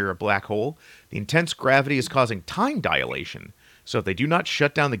planet is near a black hole, the intense gravity is causing time dilation. So if they do not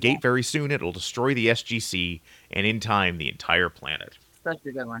shut down the gate very soon, it will destroy the SGC, and in time, the entire planet. Such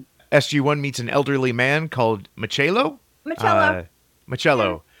a good one. SG-1 meets an elderly man called Machelo, Machello.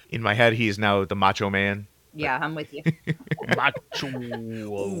 Machello. In my head, he is now the Macho Man. Yeah, I'm with you. Macho.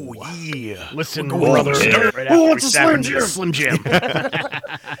 Oh, yeah. Listen, We're going brother. upstairs. Right after we step into the Slim Jim.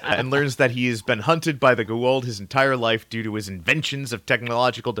 And learns that he has been hunted by the Goa'uld his entire life due to his inventions of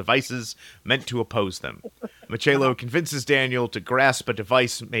technological devices meant to oppose them. Machello convinces Daniel to grasp a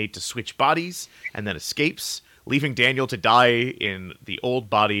device made to switch bodies and then escapes, leaving Daniel to die in the old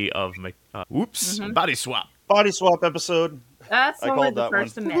body of body swap. Body swap episode. That's I only called the that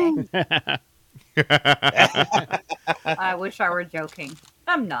first one. of May. I wish I were joking.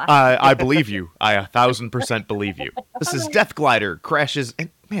 I'm not. I believe you. I 1,000% believe you. This is Death Glider crashes, and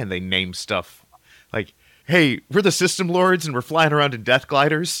man, they name stuff like, "Hey, we're the System Lords, and we're flying around in Death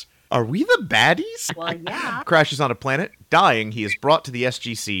Gliders. Are we the baddies?" Well, yeah. Crashes on a planet. Dying, he is brought to the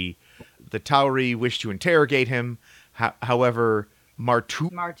SGC. The Tauri wish to interrogate him. However,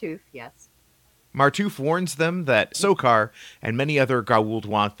 Martooth, yes. Martooth warns them that Sokar and many other Goa'uld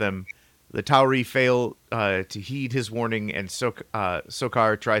want them. The Tauri fail to heed his warning, and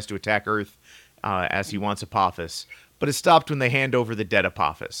Sokar tries to attack Earth as he wants Apophis, but is stopped when they hand over the dead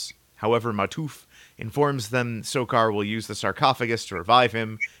Apophis. However, Martooth informs them Sokar will use the sarcophagus to revive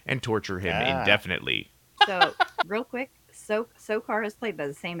him and torture him indefinitely. So, real quick, Sokar is played by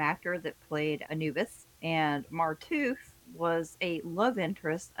the same actor that played Anubis, and Martooth was a love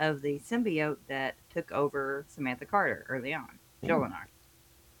interest of the symbiote that took over Samantha Carter early on, Jolinar.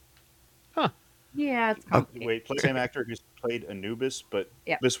 Huh. Yeah, it's complicated. Wait, play the same actor who's played Anubis, but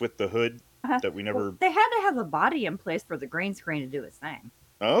Yep. this with the hood that we never. Well, they had to have a body in place for the green screen to do its thing.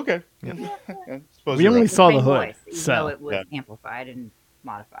 Oh, okay. Yeah. I suppose We you're only right. saw the Same hood, voice, even so though it was Yeah. amplified and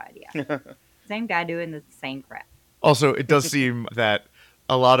modified. Yeah, same guy doing the same crap. Also, it does seem that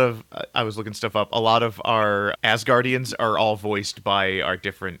a lot of I was looking stuff up. A lot of our Asgardians are all voiced by our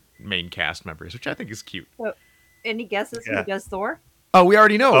different main cast members, which I think is cute. So, any guesses Yeah. who does Thor? Oh, we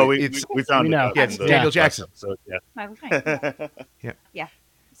already know. Oh, we found We it. know. out Yeah, in it's the Daniel last Jackson. episode, yeah. Michael Caine. Yeah. Yeah.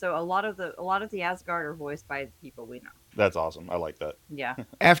 So a lot of the Asgard are voiced by people we know. That's awesome. I like that. Yeah.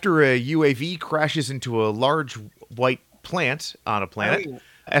 After a UAV crashes into a large white plant on a planet,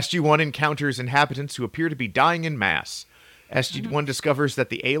 SG1 encounters inhabitants who appear to be dying in mass. SG1 discovers that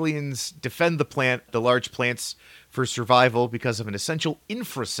the aliens defend the large plants for survival because of an essential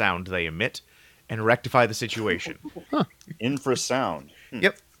infrasound they emit, and rectify the situation. Infrasound.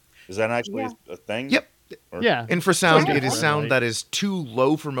 Yep. Is that actually Yeah. a thing? Yep. Or- yeah. Infrasound, Yeah. it is sound that is too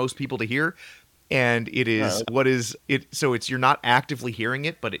low for most people to hear, and it is so it's you're not actively hearing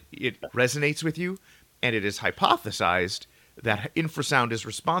it, but it resonates with you, and it is hypothesized that infrasound is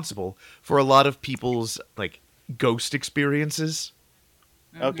responsible for a lot of people's like ghost experiences.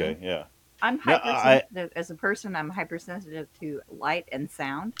 Okay, yeah. I'm No, hypersensitive as a person. I'm hypersensitive to light and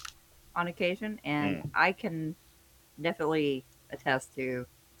sound on occasion, and I can definitely attest to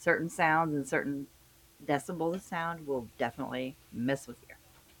certain sounds and certain decibels of sound will definitely mess with you,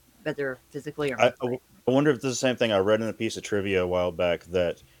 whether physically or I mentally. wonder if this is the same thing. I read in a piece of trivia a while back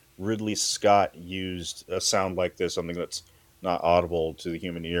that Ridley Scott used a sound like this, something that's not audible to the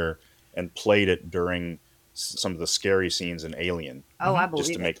human ear, and played it during some of the scary scenes in Alien, Oh, I believe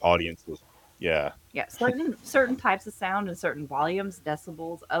just to it. make audiences. Yeah. Yeah, certain types of sound and certain volumes,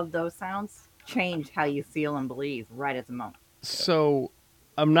 decibels of those sounds change how you feel and believe right at the moment. So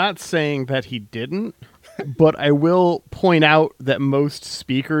I'm not saying that he didn't, but I will point out that most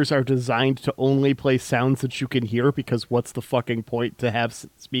speakers are designed to only play sounds that you can hear, because what's the fucking point to have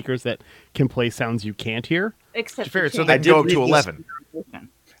speakers that can play sounds you can't hear? Except Fair, to so change they I can did go up read to this- 11.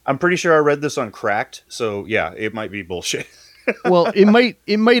 I'm pretty sure I read this on Cracked, so yeah, it might be bullshit. Well, it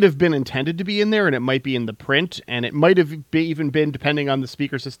might have been intended to be in there, and it might be in the print, and it might have even been, depending on the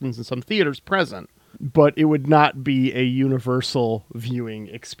speaker systems in some theaters, present. But it would not be a universal viewing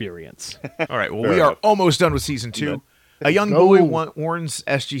experience. All right, well, Fair we are enough. almost done with season 2. A young Go. boy warns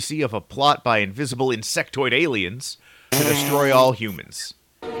SGC of a plot by invisible insectoid aliens to destroy all humans.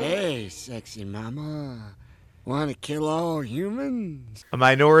 Hey, sexy mama. Want to kill all humans? A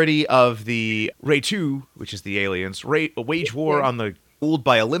minority of the Retu, which is the aliens, wage war on the Goa'uld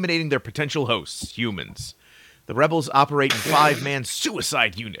by eliminating their potential hosts, humans. The rebels operate in 5-man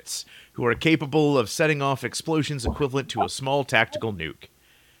suicide units, who are capable of setting off explosions equivalent to a small tactical nuke.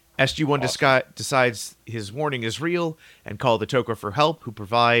 SG1 decides his warning is real and call the Tokra for help, who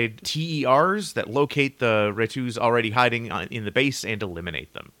provide TERs that locate the Retus already hiding in the base and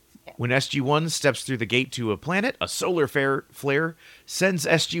eliminate them. When SG1 steps through the gate to a planet, a solar flare sends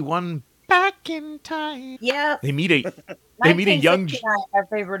SG1 back in time. Yeah. They meet a young 1969, our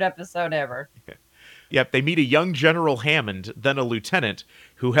favorite episode ever. Yep, they meet a young General Hammond, then a lieutenant,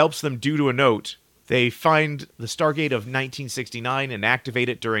 who helps them due to a note They find the Stargate of 1969 and activate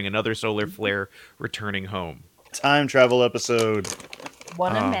it during another solar flare, returning home. Time travel episode.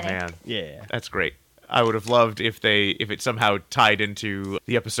 One in Oh many. man, Yeah. that's great. I would have loved if it somehow tied into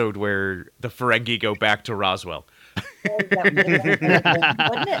the episode where the Ferengi go back to Roswell. Wouldn't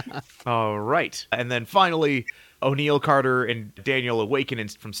it? All right. And then finally, O'Neill, Carter, and Daniel awaken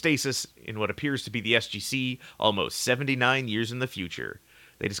from stasis in what appears to be the SGC almost 79 years in the future.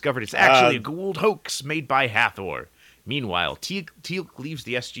 They discovered it's actually a Gould hoax made by Hathor. Meanwhile, Teal'c leaves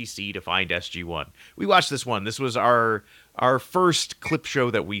the SGC to find SG1. We watched this one. This was our first clip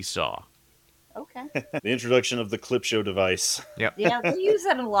show that we saw. Okay. The introduction of the clip show device. Yep. Yeah, they use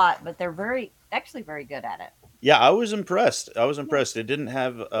it a lot, but they're actually very good at it. Yeah, I was impressed. It didn't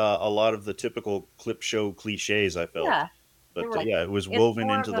have a lot of the typical clip show cliches, I felt. Yeah. But Like, it was it's woven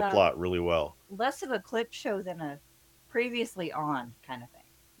more into of the a- plot really well. Less of a clip show than a previously on kind of thing.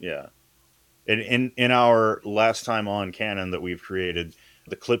 Yeah. And in our last time on canon that we've created,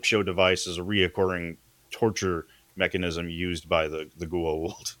 the clip show device is a reoccurring torture mechanism used by the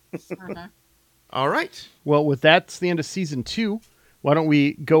Goa'uld. Uh-huh. All right. Well, that's the end of season 2. Why don't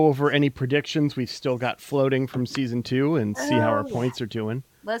we go over any predictions we've still got floating from season 2 and see how our points are doing?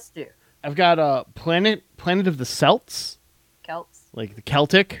 Let's do I've got a Planet of the Celts, Celts. like the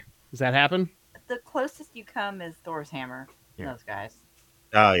Celtic. Does that happen? The closest you come is Thor's hammer. Yeah. Those guys.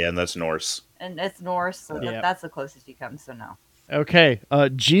 Oh, yeah, and that's Norse. And it's Norse, so Yeah. that's the closest you come, so no. Okay.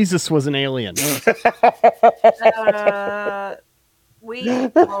 Jesus was an alien. We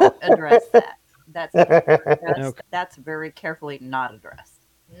won't address that. That's very carefully not addressed.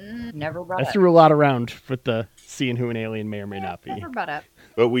 Never brought I up. threw a lot around with the seeing who an alien may or may not be. Never brought up.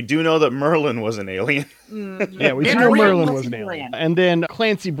 But we do know that Merlin was an alien. Yeah, we do know Merlin Merlin was was an an alien. alien. And then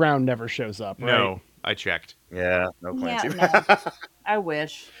Clancy Brown never shows up, right? No, I checked. Yeah, no Clancy. Yeah, no. I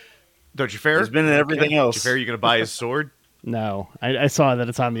wish. Don't you fair? He's been in everything else. Don't you fair? You gonna buy his sword? No. I saw that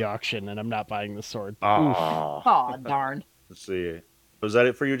it's on the auction, and I'm not buying the sword. Oof. Aw, darn. Let's see. Was that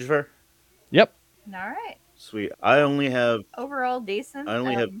it for you, Jafar? Yep. All right. Sweet. I only have... Overall, decent. I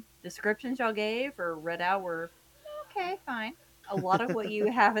only have... Descriptions y'all gave or read out were okay, fine. A lot of what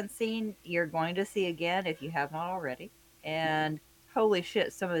you haven't seen, you're going to see again if you have not already. And holy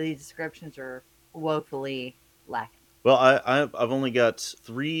shit, some of these descriptions are woefully lacking. Well, I've only got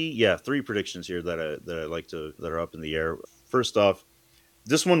three predictions here that I like to that are up in the air. First off,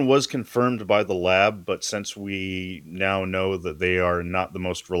 this one was confirmed by the lab, but since we now know that they are not the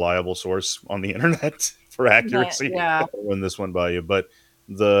most reliable source on the internet for accuracy, Yeah. I'll run this one by you. But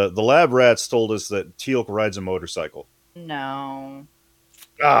the lab rats told us that Teal'c rides a motorcycle. No.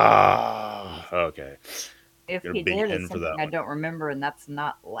 Ah, okay. If You're a he big did, hen it's for something that I one. don't remember, and that's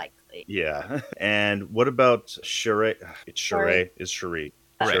not likely. Yeah. And what about Sheree? It's Sheree. It's Sheree.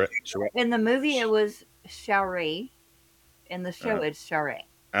 Right. Sheree. In the movie, it was Shari. In the show, it's Shari.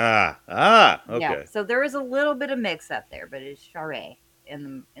 Okay. Yeah. So there is a little bit of mix up there, but it's Shari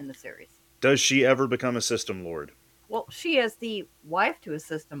in the series. Does she ever become a system lord? Well, she is the wife to a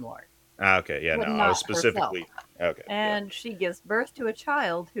system lord. Okay. Yeah. But No, I not was specifically okay. And she gives birth to a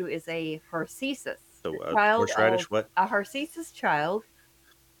child who is a Harcesis. So, Child horseradish, of- what? A Harcesis child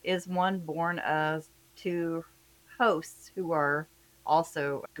is one born of two hosts who are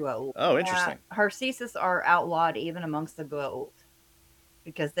also Goa'uld. Oh, interesting. Harcesis are outlawed even amongst the Goa'uld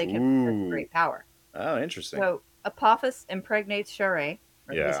because they can Ooh. possess great power. Oh, interesting. So Apophis impregnates Shari.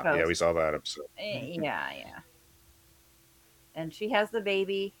 Or this Yeah, host. we saw that episode. Yeah. And she has the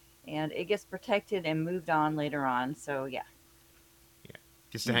baby, and it gets protected and moved on later on. So yeah.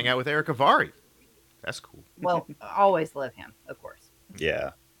 Gets to hang out with Erica Vari. That's cool. Well, always love him, of course.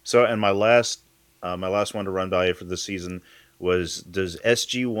 Yeah. So, and my last one to run by you for this season was: does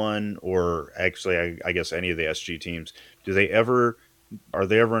SG1 or actually, I guess any of the SG teams, are they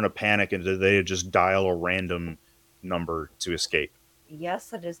ever in a panic and do they just dial a random number to escape?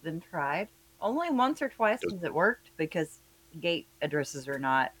 Yes, it has been tried. Only once or twice has it worked because gate addresses are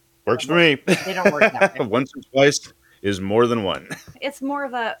not. Works for me. They don't work that way. Once or twice is more than one. It's more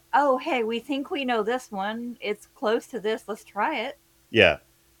of a, oh, hey, we think we know this one. It's close to this. Let's try it. Yeah.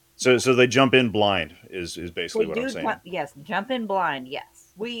 So they jump in blind is basically what I'm saying. Yes, jump in blind.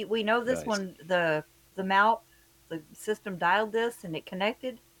 Yes, we know this Nice. one. The MALP, the system dialed this and it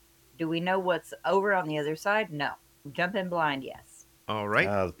connected. Do we know what's over on the other side? No. Jump in blind. Yes. All right.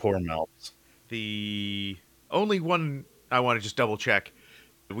 The poor mouths. The only one I want to just double check.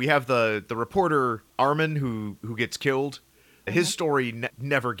 We have the reporter Armin who gets killed. His story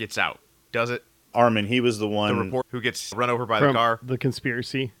never gets out, does it? Armin, he was the one. The report who gets run over by the From car. the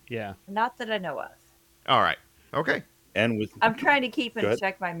conspiracy. Yeah. Not that I know of. All right. Okay. And with I'm trying to keep Go in ahead.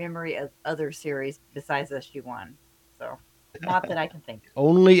 check my memory of other series besides SG1. So, not that I can think of.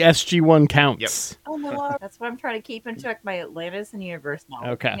 Only SG1 counts. Oh no, that's what I'm trying to keep in check my Atlantis and universe knowledge.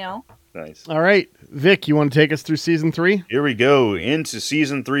 Okay. You know? Nice. All right, Vic, you want to take us through season 3? Here we go. Into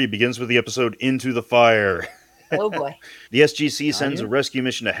season 3 begins with the episode Into the Fire. Oh boy. The SGC sends yeah. a rescue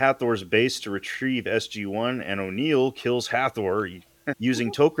mission to Hathor's base to retrieve SG1, and O'Neill kills Hathor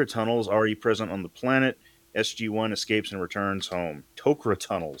using Tokra tunnels already present on the planet. SG1 escapes and returns home. Tokra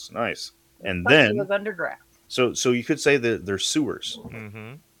tunnels, nice. And Thought it then, was underground. so you could say that they're sewers.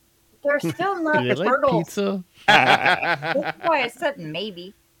 Mm-hmm. They're still Do not they like turtles. pizza? That's why I said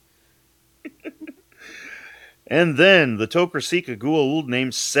maybe. And then the Tokra seek a Goa'uld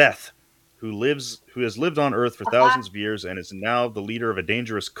named Seth, who has lived on Earth for thousands of years and is now the leader of a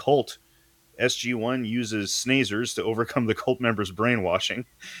dangerous cult. SG1 uses snazers to overcome the cult members' brainwashing,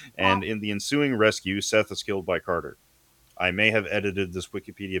 and in the ensuing rescue, Seth is killed by Carter. I may have edited this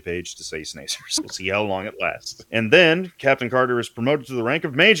Wikipedia page to say snazers. We'll see how long it lasts. And then Captain Carter is promoted to the rank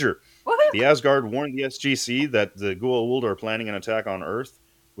of Major. The Asgard warned the SGC that the Goa'uld are planning an attack on Earth.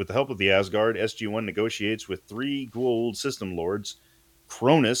 With the help of the Asgard, SG1 negotiates with 3 Goa'uld system lords,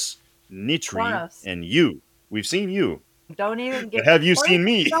 Cronus, Nitri, and you. We've seen you. Don't even get. Have you seen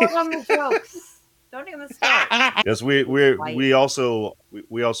me? Start on the jokes. Don't even start. Yes, we also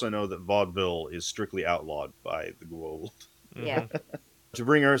know that vaudeville is strictly outlawed by the Goa'uld. Yeah. To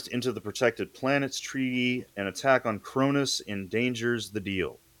bring Earth into the Protected Planets Treaty, an attack on Cronus endangers the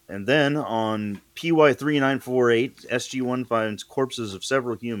deal. And then on PY3948, SG1 finds corpses of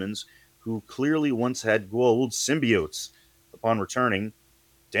several humans who clearly once had Goa'uld symbiotes. Upon returning,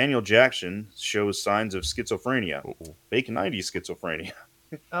 Daniel Jackson shows signs of schizophrenia. Fake 90s schizophrenia.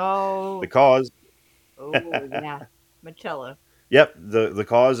 Oh. The cause... Oh, yeah. Machello. Yep, the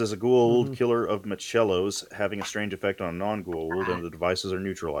cause is a Goa'uld killer of Machellos, having a strange effect on non-Goa'uld, and the devices are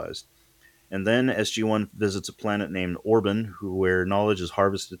neutralized. And then SG1 visits a planet named Orban, where knowledge is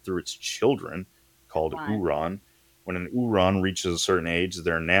harvested through its children, called Uran. When an Uran reaches a certain age,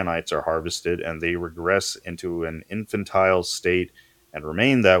 their nanites are harvested, and they regress into an infantile state and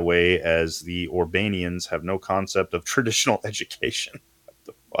remain that way as the Orbanians have no concept of traditional education. What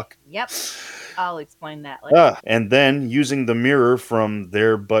the fuck? Yep. I'll explain that later. And then, using the mirror from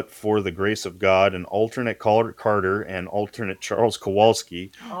There But For the Grace of God, an alternate Carter and alternate Charles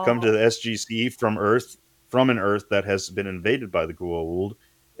Kowalski come to the SGC from an Earth that has been invaded by the Goa'uld.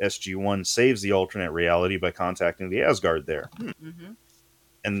 SG1 saves the alternate reality by contacting the Asgard there. Mm-hmm.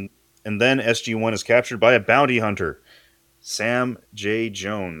 And then SG1 is captured by a bounty hunter. Sam J.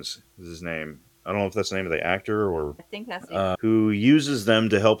 Jones is his name. I don't know if that's the name of the actor or... I think that's it. Who uses them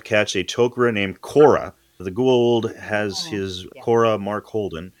to help catch a Tokra named Korra. The Goa'uld has Korra Mark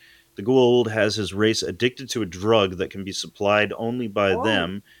Holden. The Goa'uld has his race addicted to a drug that can be supplied only by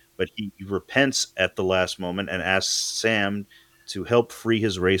them, but he repents at the last moment and asks Sam to help free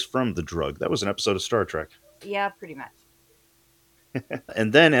his race from the drug. That was an episode of Star Trek. Yeah, pretty much.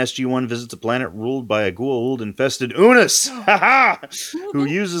 And then SG1 visits a planet ruled by a Goa'uld-infested Unis, who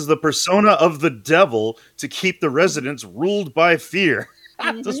uses the persona of the devil to keep the residents ruled by fear.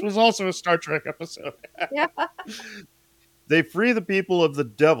 This was also a Star Trek episode. Yeah. They free the people of the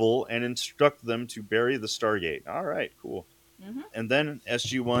devil and instruct them to bury the Stargate. All right, cool. Mm-hmm. And then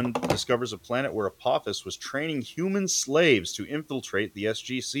SG1 discovers a planet where Apophis was training human slaves to infiltrate the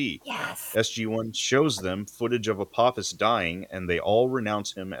SGC. Yes. SG1 shows them footage of Apophis dying, and they all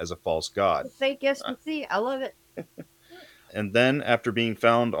renounce him as a false god. Fake SGC. I love it. And then, after being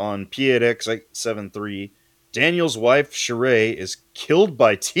found on P8X73, Daniel's wife, Sheree, is killed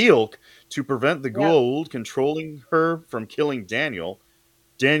by Teal'c to prevent the Goa'uld controlling her from killing Daniel.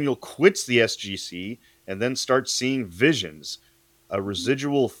 Daniel quits the SGC and then starts seeing visions. A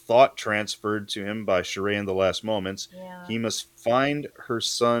residual thought transferred to him by Sheree in the last moments. Yeah. He must find her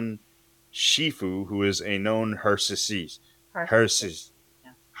son, Shifu, who is a known Harcesis. Harcesis.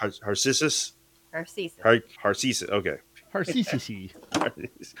 Okay.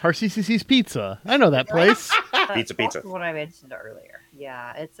 Harcisi's Pizza. I know that place. Pizza. That's what I mentioned earlier.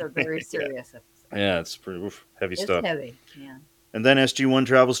 Yeah, it's a very serious episode. Yeah, it's pretty heavy stuff. It's heavy, yeah. And then SG1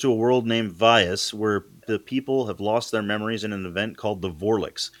 travels to a world named Vias, where the people have lost their memories in an event called the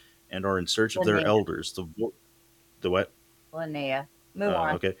Vorlix, and are in search of their elders. The what? Linnea. Move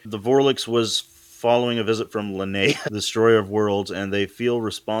on. Okay. The Vorlix was following a visit from Linnea, the destroyer of worlds, and they feel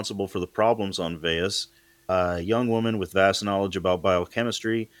responsible for the problems on Vias. A young woman with vast knowledge about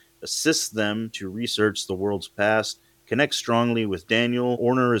biochemistry assists them to research the world's past, connects strongly with Daniel.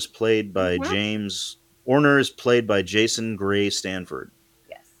 Orner is played by Jason Gray Stanford.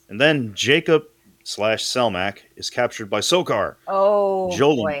 Yes. And then Jacob Selmac is captured by Sokar. Oh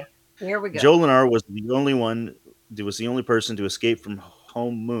Jolin. boy, here we go. Jolinar was the only person to escape from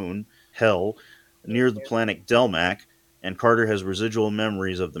home moon, Hell, near the planet Delmac, and Carter has residual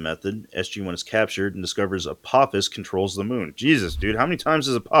memories of the method. SG1 is captured and discovers Apophis controls the moon. Jesus, dude, how many times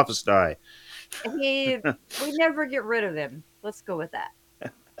does Apophis die? We never get rid of him. Let's go with that.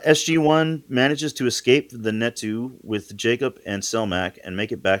 SG1 manages to escape the Netu with Jacob and Selmac and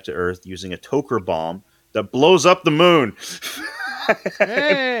make it back to Earth using a Tokra bomb that blows up the moon.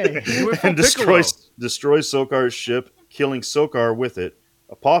 Hey! And destroys Sokar's ship, killing Sokar with it.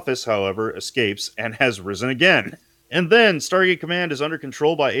 Apophis, however, escapes and has risen again. And then Stargate Command is under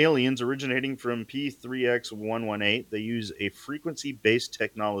control by aliens originating from P3X118. They use a frequency-based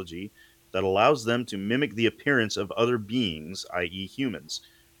technology that allows them to mimic the appearance of other beings, i.e. humans.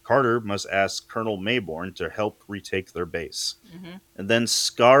 Carter must ask Colonel Mayborn to help retake their base. Mm-hmm. And then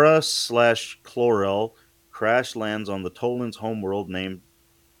Skara/Chlorel crash lands on the Tolan's homeworld named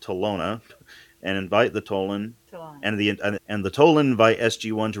Tolona and invite the Tolan and the Tolan invite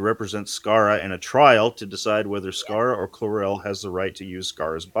SG1 to represent Skara in a trial to decide whether Skara or Chlorel has the right to use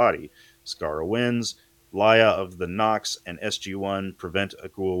Skara's body. Skara wins. Laya of the Nox and SG1 prevent a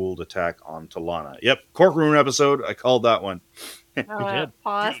Goa'uld attack on Tolana. Yep, courtroom episode. I called that one.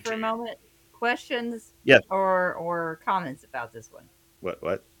 Pause for a moment. Questions? Yeah. Or comments about this one?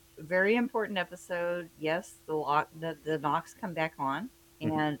 What? Very important episode. Yes, the Nox come back on,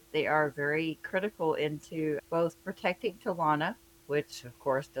 and they are very critical into both protecting Tolana, which of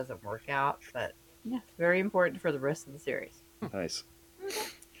course doesn't work out, but yeah, very important for the rest of the series. Nice.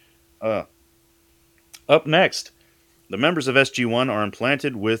 Up next, the members of SG1 are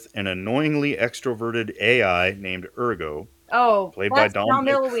implanted with an annoyingly extroverted AI named Ergo. Oh, played by Dom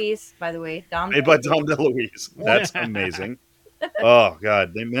DeLuise, by the way. Played by Dom DeLuise. That's amazing. Oh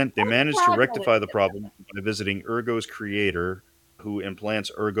God, they managed to rectify the problem by visiting Ergo's creator, who implants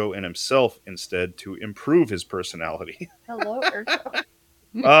Ergo in himself instead to improve his personality. Hello, Ergo.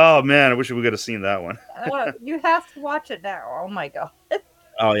 Oh man, I wish we could have seen that one. You have to watch it now. Oh my God.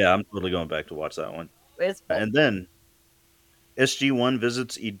 Oh yeah, I'm totally going back to watch that one. And then SG1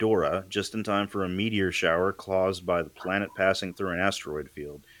 visits Edora just in time for a meteor shower caused by the planet passing through an asteroid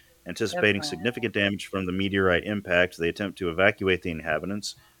field. Anticipating significant damage from the meteorite impact, they attempt to evacuate the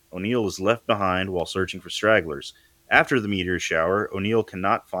inhabitants. O'Neill is left behind while searching for stragglers. After the meteor shower, O'Neill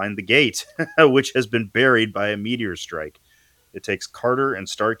cannot find the gate, which has been buried by a meteor strike. It takes Carter and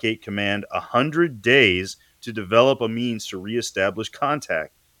Stargate Command 100 days to develop a means to reestablish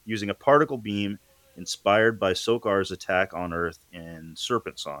contact using a particle beam inspired by Sokar's attack on Earth in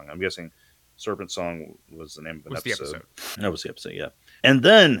Serpent Song. I'm guessing Serpent Song was the name of an episode. That was the episode, yeah. And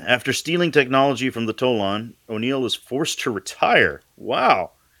then, after stealing technology from the Tolan, O'Neill is forced to retire.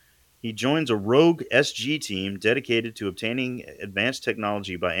 Wow. He joins a rogue SG team dedicated to obtaining advanced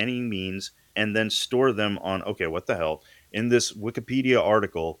technology by any means and then store them on... Okay, what the hell? In this Wikipedia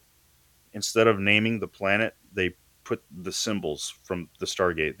article, instead of naming the planet, they put the symbols from the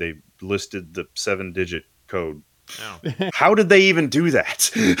Stargate. They listed the 7-digit code. Oh. How did they even do that?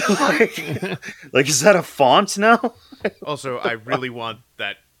 like, is that a font now? Also, I really want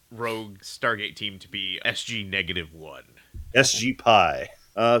that rogue Stargate team to be SG-1. SG Pi.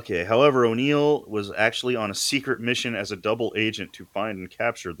 Okay, however, O'Neill was actually on a secret mission as a double agent to find and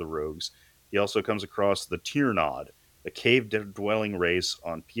capture the rogues. He also comes across the Tyrnod, a cave-dwelling race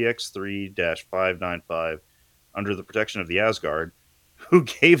on PX3-595 under the protection of the Asgard, who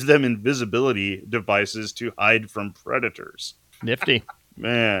gave them invisibility devices to hide from predators. Nifty.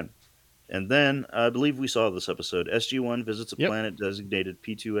 Man. And then, I believe we saw this episode, SG-1 visits a planet designated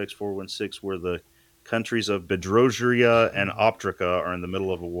P2X416 where the countries of Bedrosiria and Optrica are in the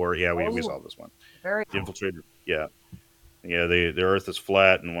middle of a war. Yeah, we saw this one. Very the Infiltrator, yeah. Yeah, the Earth is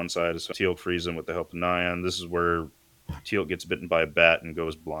flat, and one side is Teal'c frees them with the help of Nyan. This is where Teal'c gets bitten by a bat and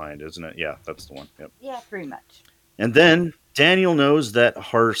goes blind, isn't it? Yeah, that's the one. Yep. Yeah, pretty much. And then Daniel knows that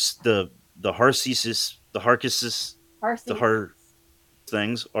the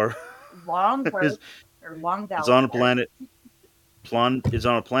things are long road or long valley. It's on a planet. Is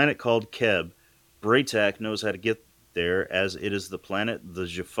on a planet called Keb. Braytak knows how to get there, as it is the planet the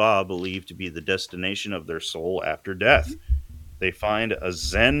Xhafer believe to be the destination of their soul after death. They find a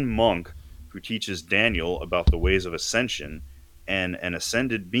Zen monk who teaches Daniel about the ways of ascension, and an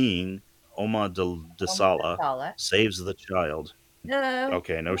ascended being, Oma Desala, saves the child.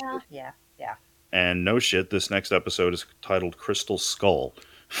 Okay, no shit. Yeah. And no shit, this next episode is titled Crystal Skull.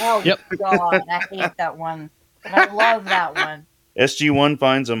 Oh, God, I hate that one. But I love that one. SG1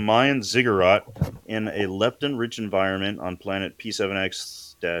 finds a Mayan ziggurat in a lepton-rich environment on planet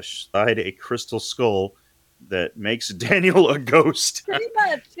P7X-side, a crystal skull that makes Daniel a ghost. Pretty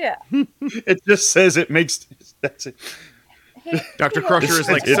much, yeah. It just says it makes... That's it. Dr. Crusher is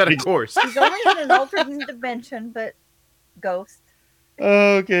like, It set a makes- course. He's only in an alternate dimension, but ghost.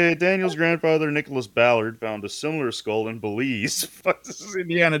 Okay, Daniel's grandfather, Nicholas Ballard, found a similar skull in Belize. Fuck, this is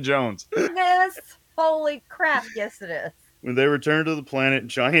Indiana Jones. Yes! Holy crap, yes it is. When they return to the planet,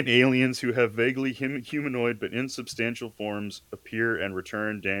 giant aliens who have vaguely humanoid but insubstantial forms appear and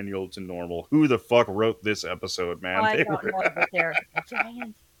return Daniel to normal. Who the fuck wrote this episode, man? I They don't were- know, but they're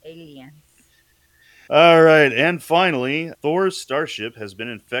giant aliens. All right, and finally, Thor's starship has been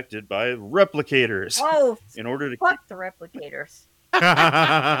infected by replicators. Oh, In order to fuck the replicators.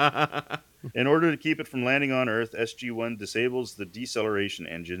 In order to keep it from landing on Earth, SG-1 disables the deceleration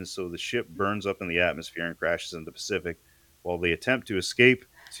engine so the ship burns up in the atmosphere and crashes in the Pacific. While they attempt to escape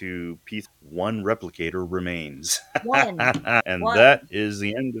to P, one replicator remains. One. And One. that is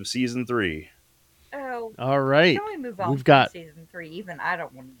the end of season 3. Oh, All right. can we move on We've from got- season 3? Even I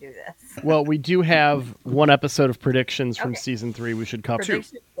don't want to do this. Well, we do have one episode of predictions from Okay. season 3 we should cover.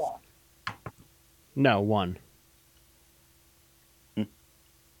 Prediction? Yeah. No, one.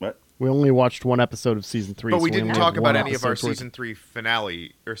 What? We only watched one episode of season 3. But we so didn't only talk have one about any of our episode worth- season 3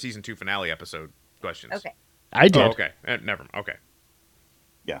 finale or season 2 finale episode questions. Okay. I did. Oh, okay. Never. Okay.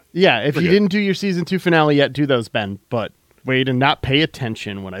 Yeah, if We're you good. didn't do your season 2 finale yet, do those, Ben. But wait and not pay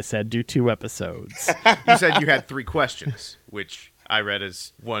attention when I said do 2 episodes. You said you had 3 questions, which I read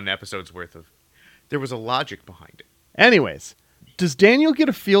as 1 episode's worth of. There was a logic behind it. Anyways, does Daniel get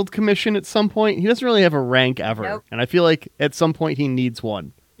a field commission at some point? He doesn't really have a rank ever. Nope. And I feel like at some point he needs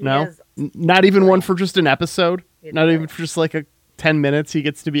one. He No? has- Not even one for just an episode? He Not does. even for just like a 10 minutes he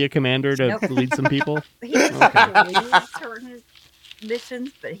gets to be a commander to Nope. lead some people? He doesn't have to lead certain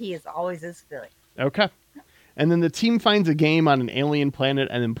missions, but he is always his feeling. Okay. And then the team finds a game on an alien planet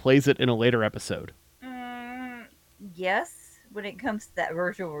and then plays it in a later episode. Yes, when it comes to that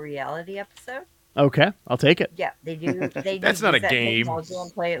virtual reality episode. Okay, I'll take it. Yeah, they do. They do That's not use a that game. technology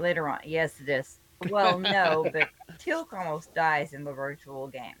and play it later on. Yes, it is. Well, no, but Teal'c almost dies in the virtual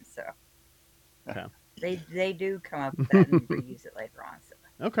game, so Okay. they do come up with that and reuse it later on. So.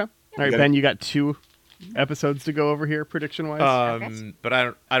 Okay. All right, Ben, you got 2 episodes to go over here, prediction-wise? But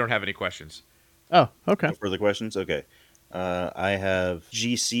I don't have any questions. Oh, okay. No further questions? Okay. I have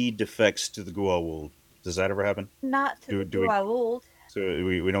GC defects to the Goa'uld. Does that ever happen? Not to Do- the do we- Goa'uld. So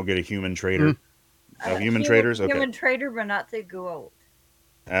we don't get a human trader? No human traders? Okay. Human trader, but not the Goa'uld.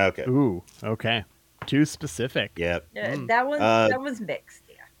 Okay. Ooh, okay. Too specific. Yeah. That one's mixed.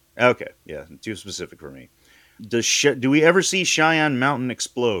 Yeah. Okay. Yeah. Too specific for me. Do we ever see Cheyenne Mountain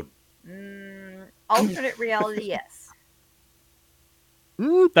explode? Alternate reality, yes.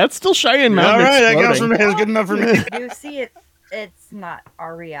 That's still Cheyenne All Mountain right. That counts for exploding. me. That's good enough for me. You see it. It's not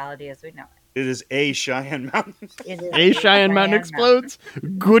our reality as we know it. It is a Cheyenne Mountain. It is A Cheyenne Mountain explodes?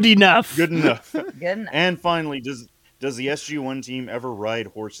 Good enough. Good enough. Good enough. And finally, does the SG1 team ever ride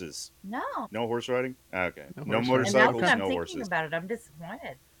horses? No. No horse riding? Okay. No No, horse riding. And now motorcycles, that I'm no thinking horses. about it, I'm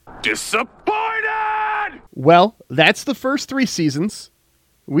disappointed. Disappointed! Well, that's the first 3 seasons.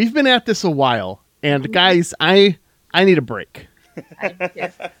 We've been at this a while, and guys, I need a break.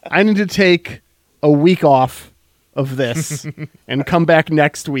 I need to take a week off of this and come back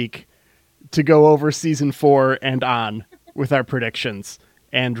next week to go over season 4 and on with our predictions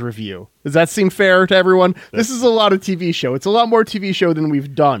and review. Does that seem fair to everyone? This is a lot of TV show. It's a lot more TV show than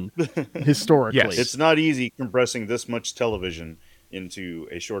we've done historically. Yes. It's not easy compressing this much television into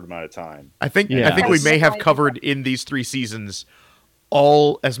a short amount of time. I think Yeah. we may have covered in these 3 seasons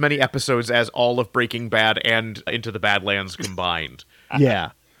as many episodes as all of Breaking Bad and Into the Badlands combined.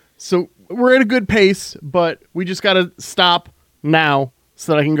 Yeah. So we're at a good pace, but we just got to stop now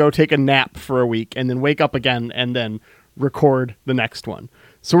so that I can go take a nap for a week and then wake up again and then record the next one.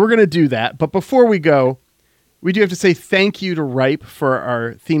 So we're going to do that. But before we go, we do have to say thank you to Ripe for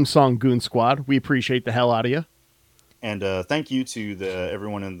our theme song, Goon Squad. We appreciate the hell out of you. And thank you to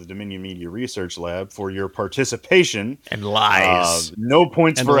everyone in the Dominion Media Research Lab for your participation. And lies. No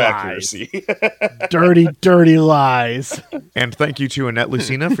points And for lies. accuracy. Dirty, dirty lies. And thank you to Annette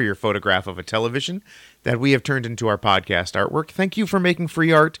Lucina for your photograph of a television that we have turned into our podcast artwork. Thank you for making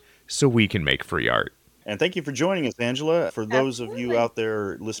free art so we can make free art. And thank you for joining us, Angela. For those of Absolutely. you out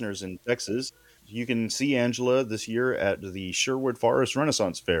there, listeners in Texas, you can see Angela this year at the Sherwood Forest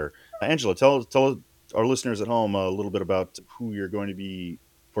Renaissance Fair. Angela, tell our listeners at home a little bit about who you're going to be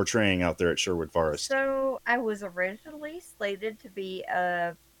portraying out there at Sherwood Forest. So I was originally slated to be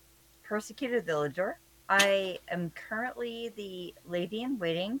a persecuted villager. I am currently the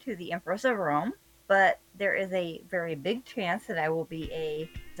lady-in-waiting to the Empress of Rome, but there is a very big chance that I will be a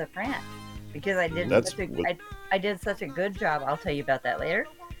France because I did such a good job. I'll tell you about that later.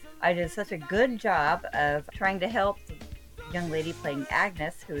 I did such a good job of trying to help the young lady playing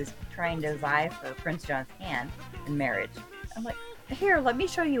Agnes, who is trying to vie for Prince John's hand in marriage. I'm like, here, let me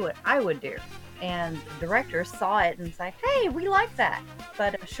show you what I would do. And the director saw it and was like, hey, we like that.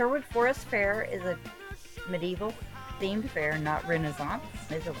 But Sherwood Forest Fair is a medieval themed fair, not Renaissance.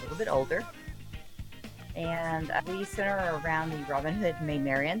 It's a little bit older. And we center around the Robin Hood Maid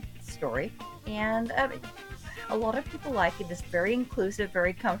Marian story. And a lot of people like it. It's very inclusive,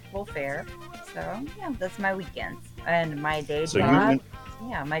 very comfortable fair. So, yeah, that's my weekends. And my day job,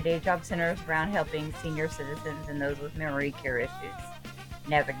 my day job centers around helping senior citizens and those with memory care issues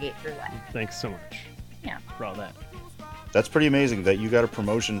navigate through life. Thanks so much. Yeah. For all that. That's pretty amazing that you got a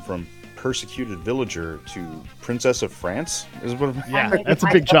promotion from persecuted villager to Princess of France. That's a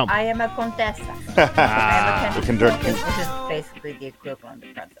big jump. I am a contessa. I am a contessa, which is basically the equivalent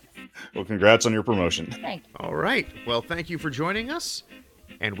of princess. Well, congrats on your promotion. Thank you. All right. Well, thank you for joining us,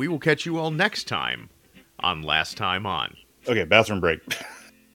 and we will catch you all next time on Last Time On. Okay, bathroom break.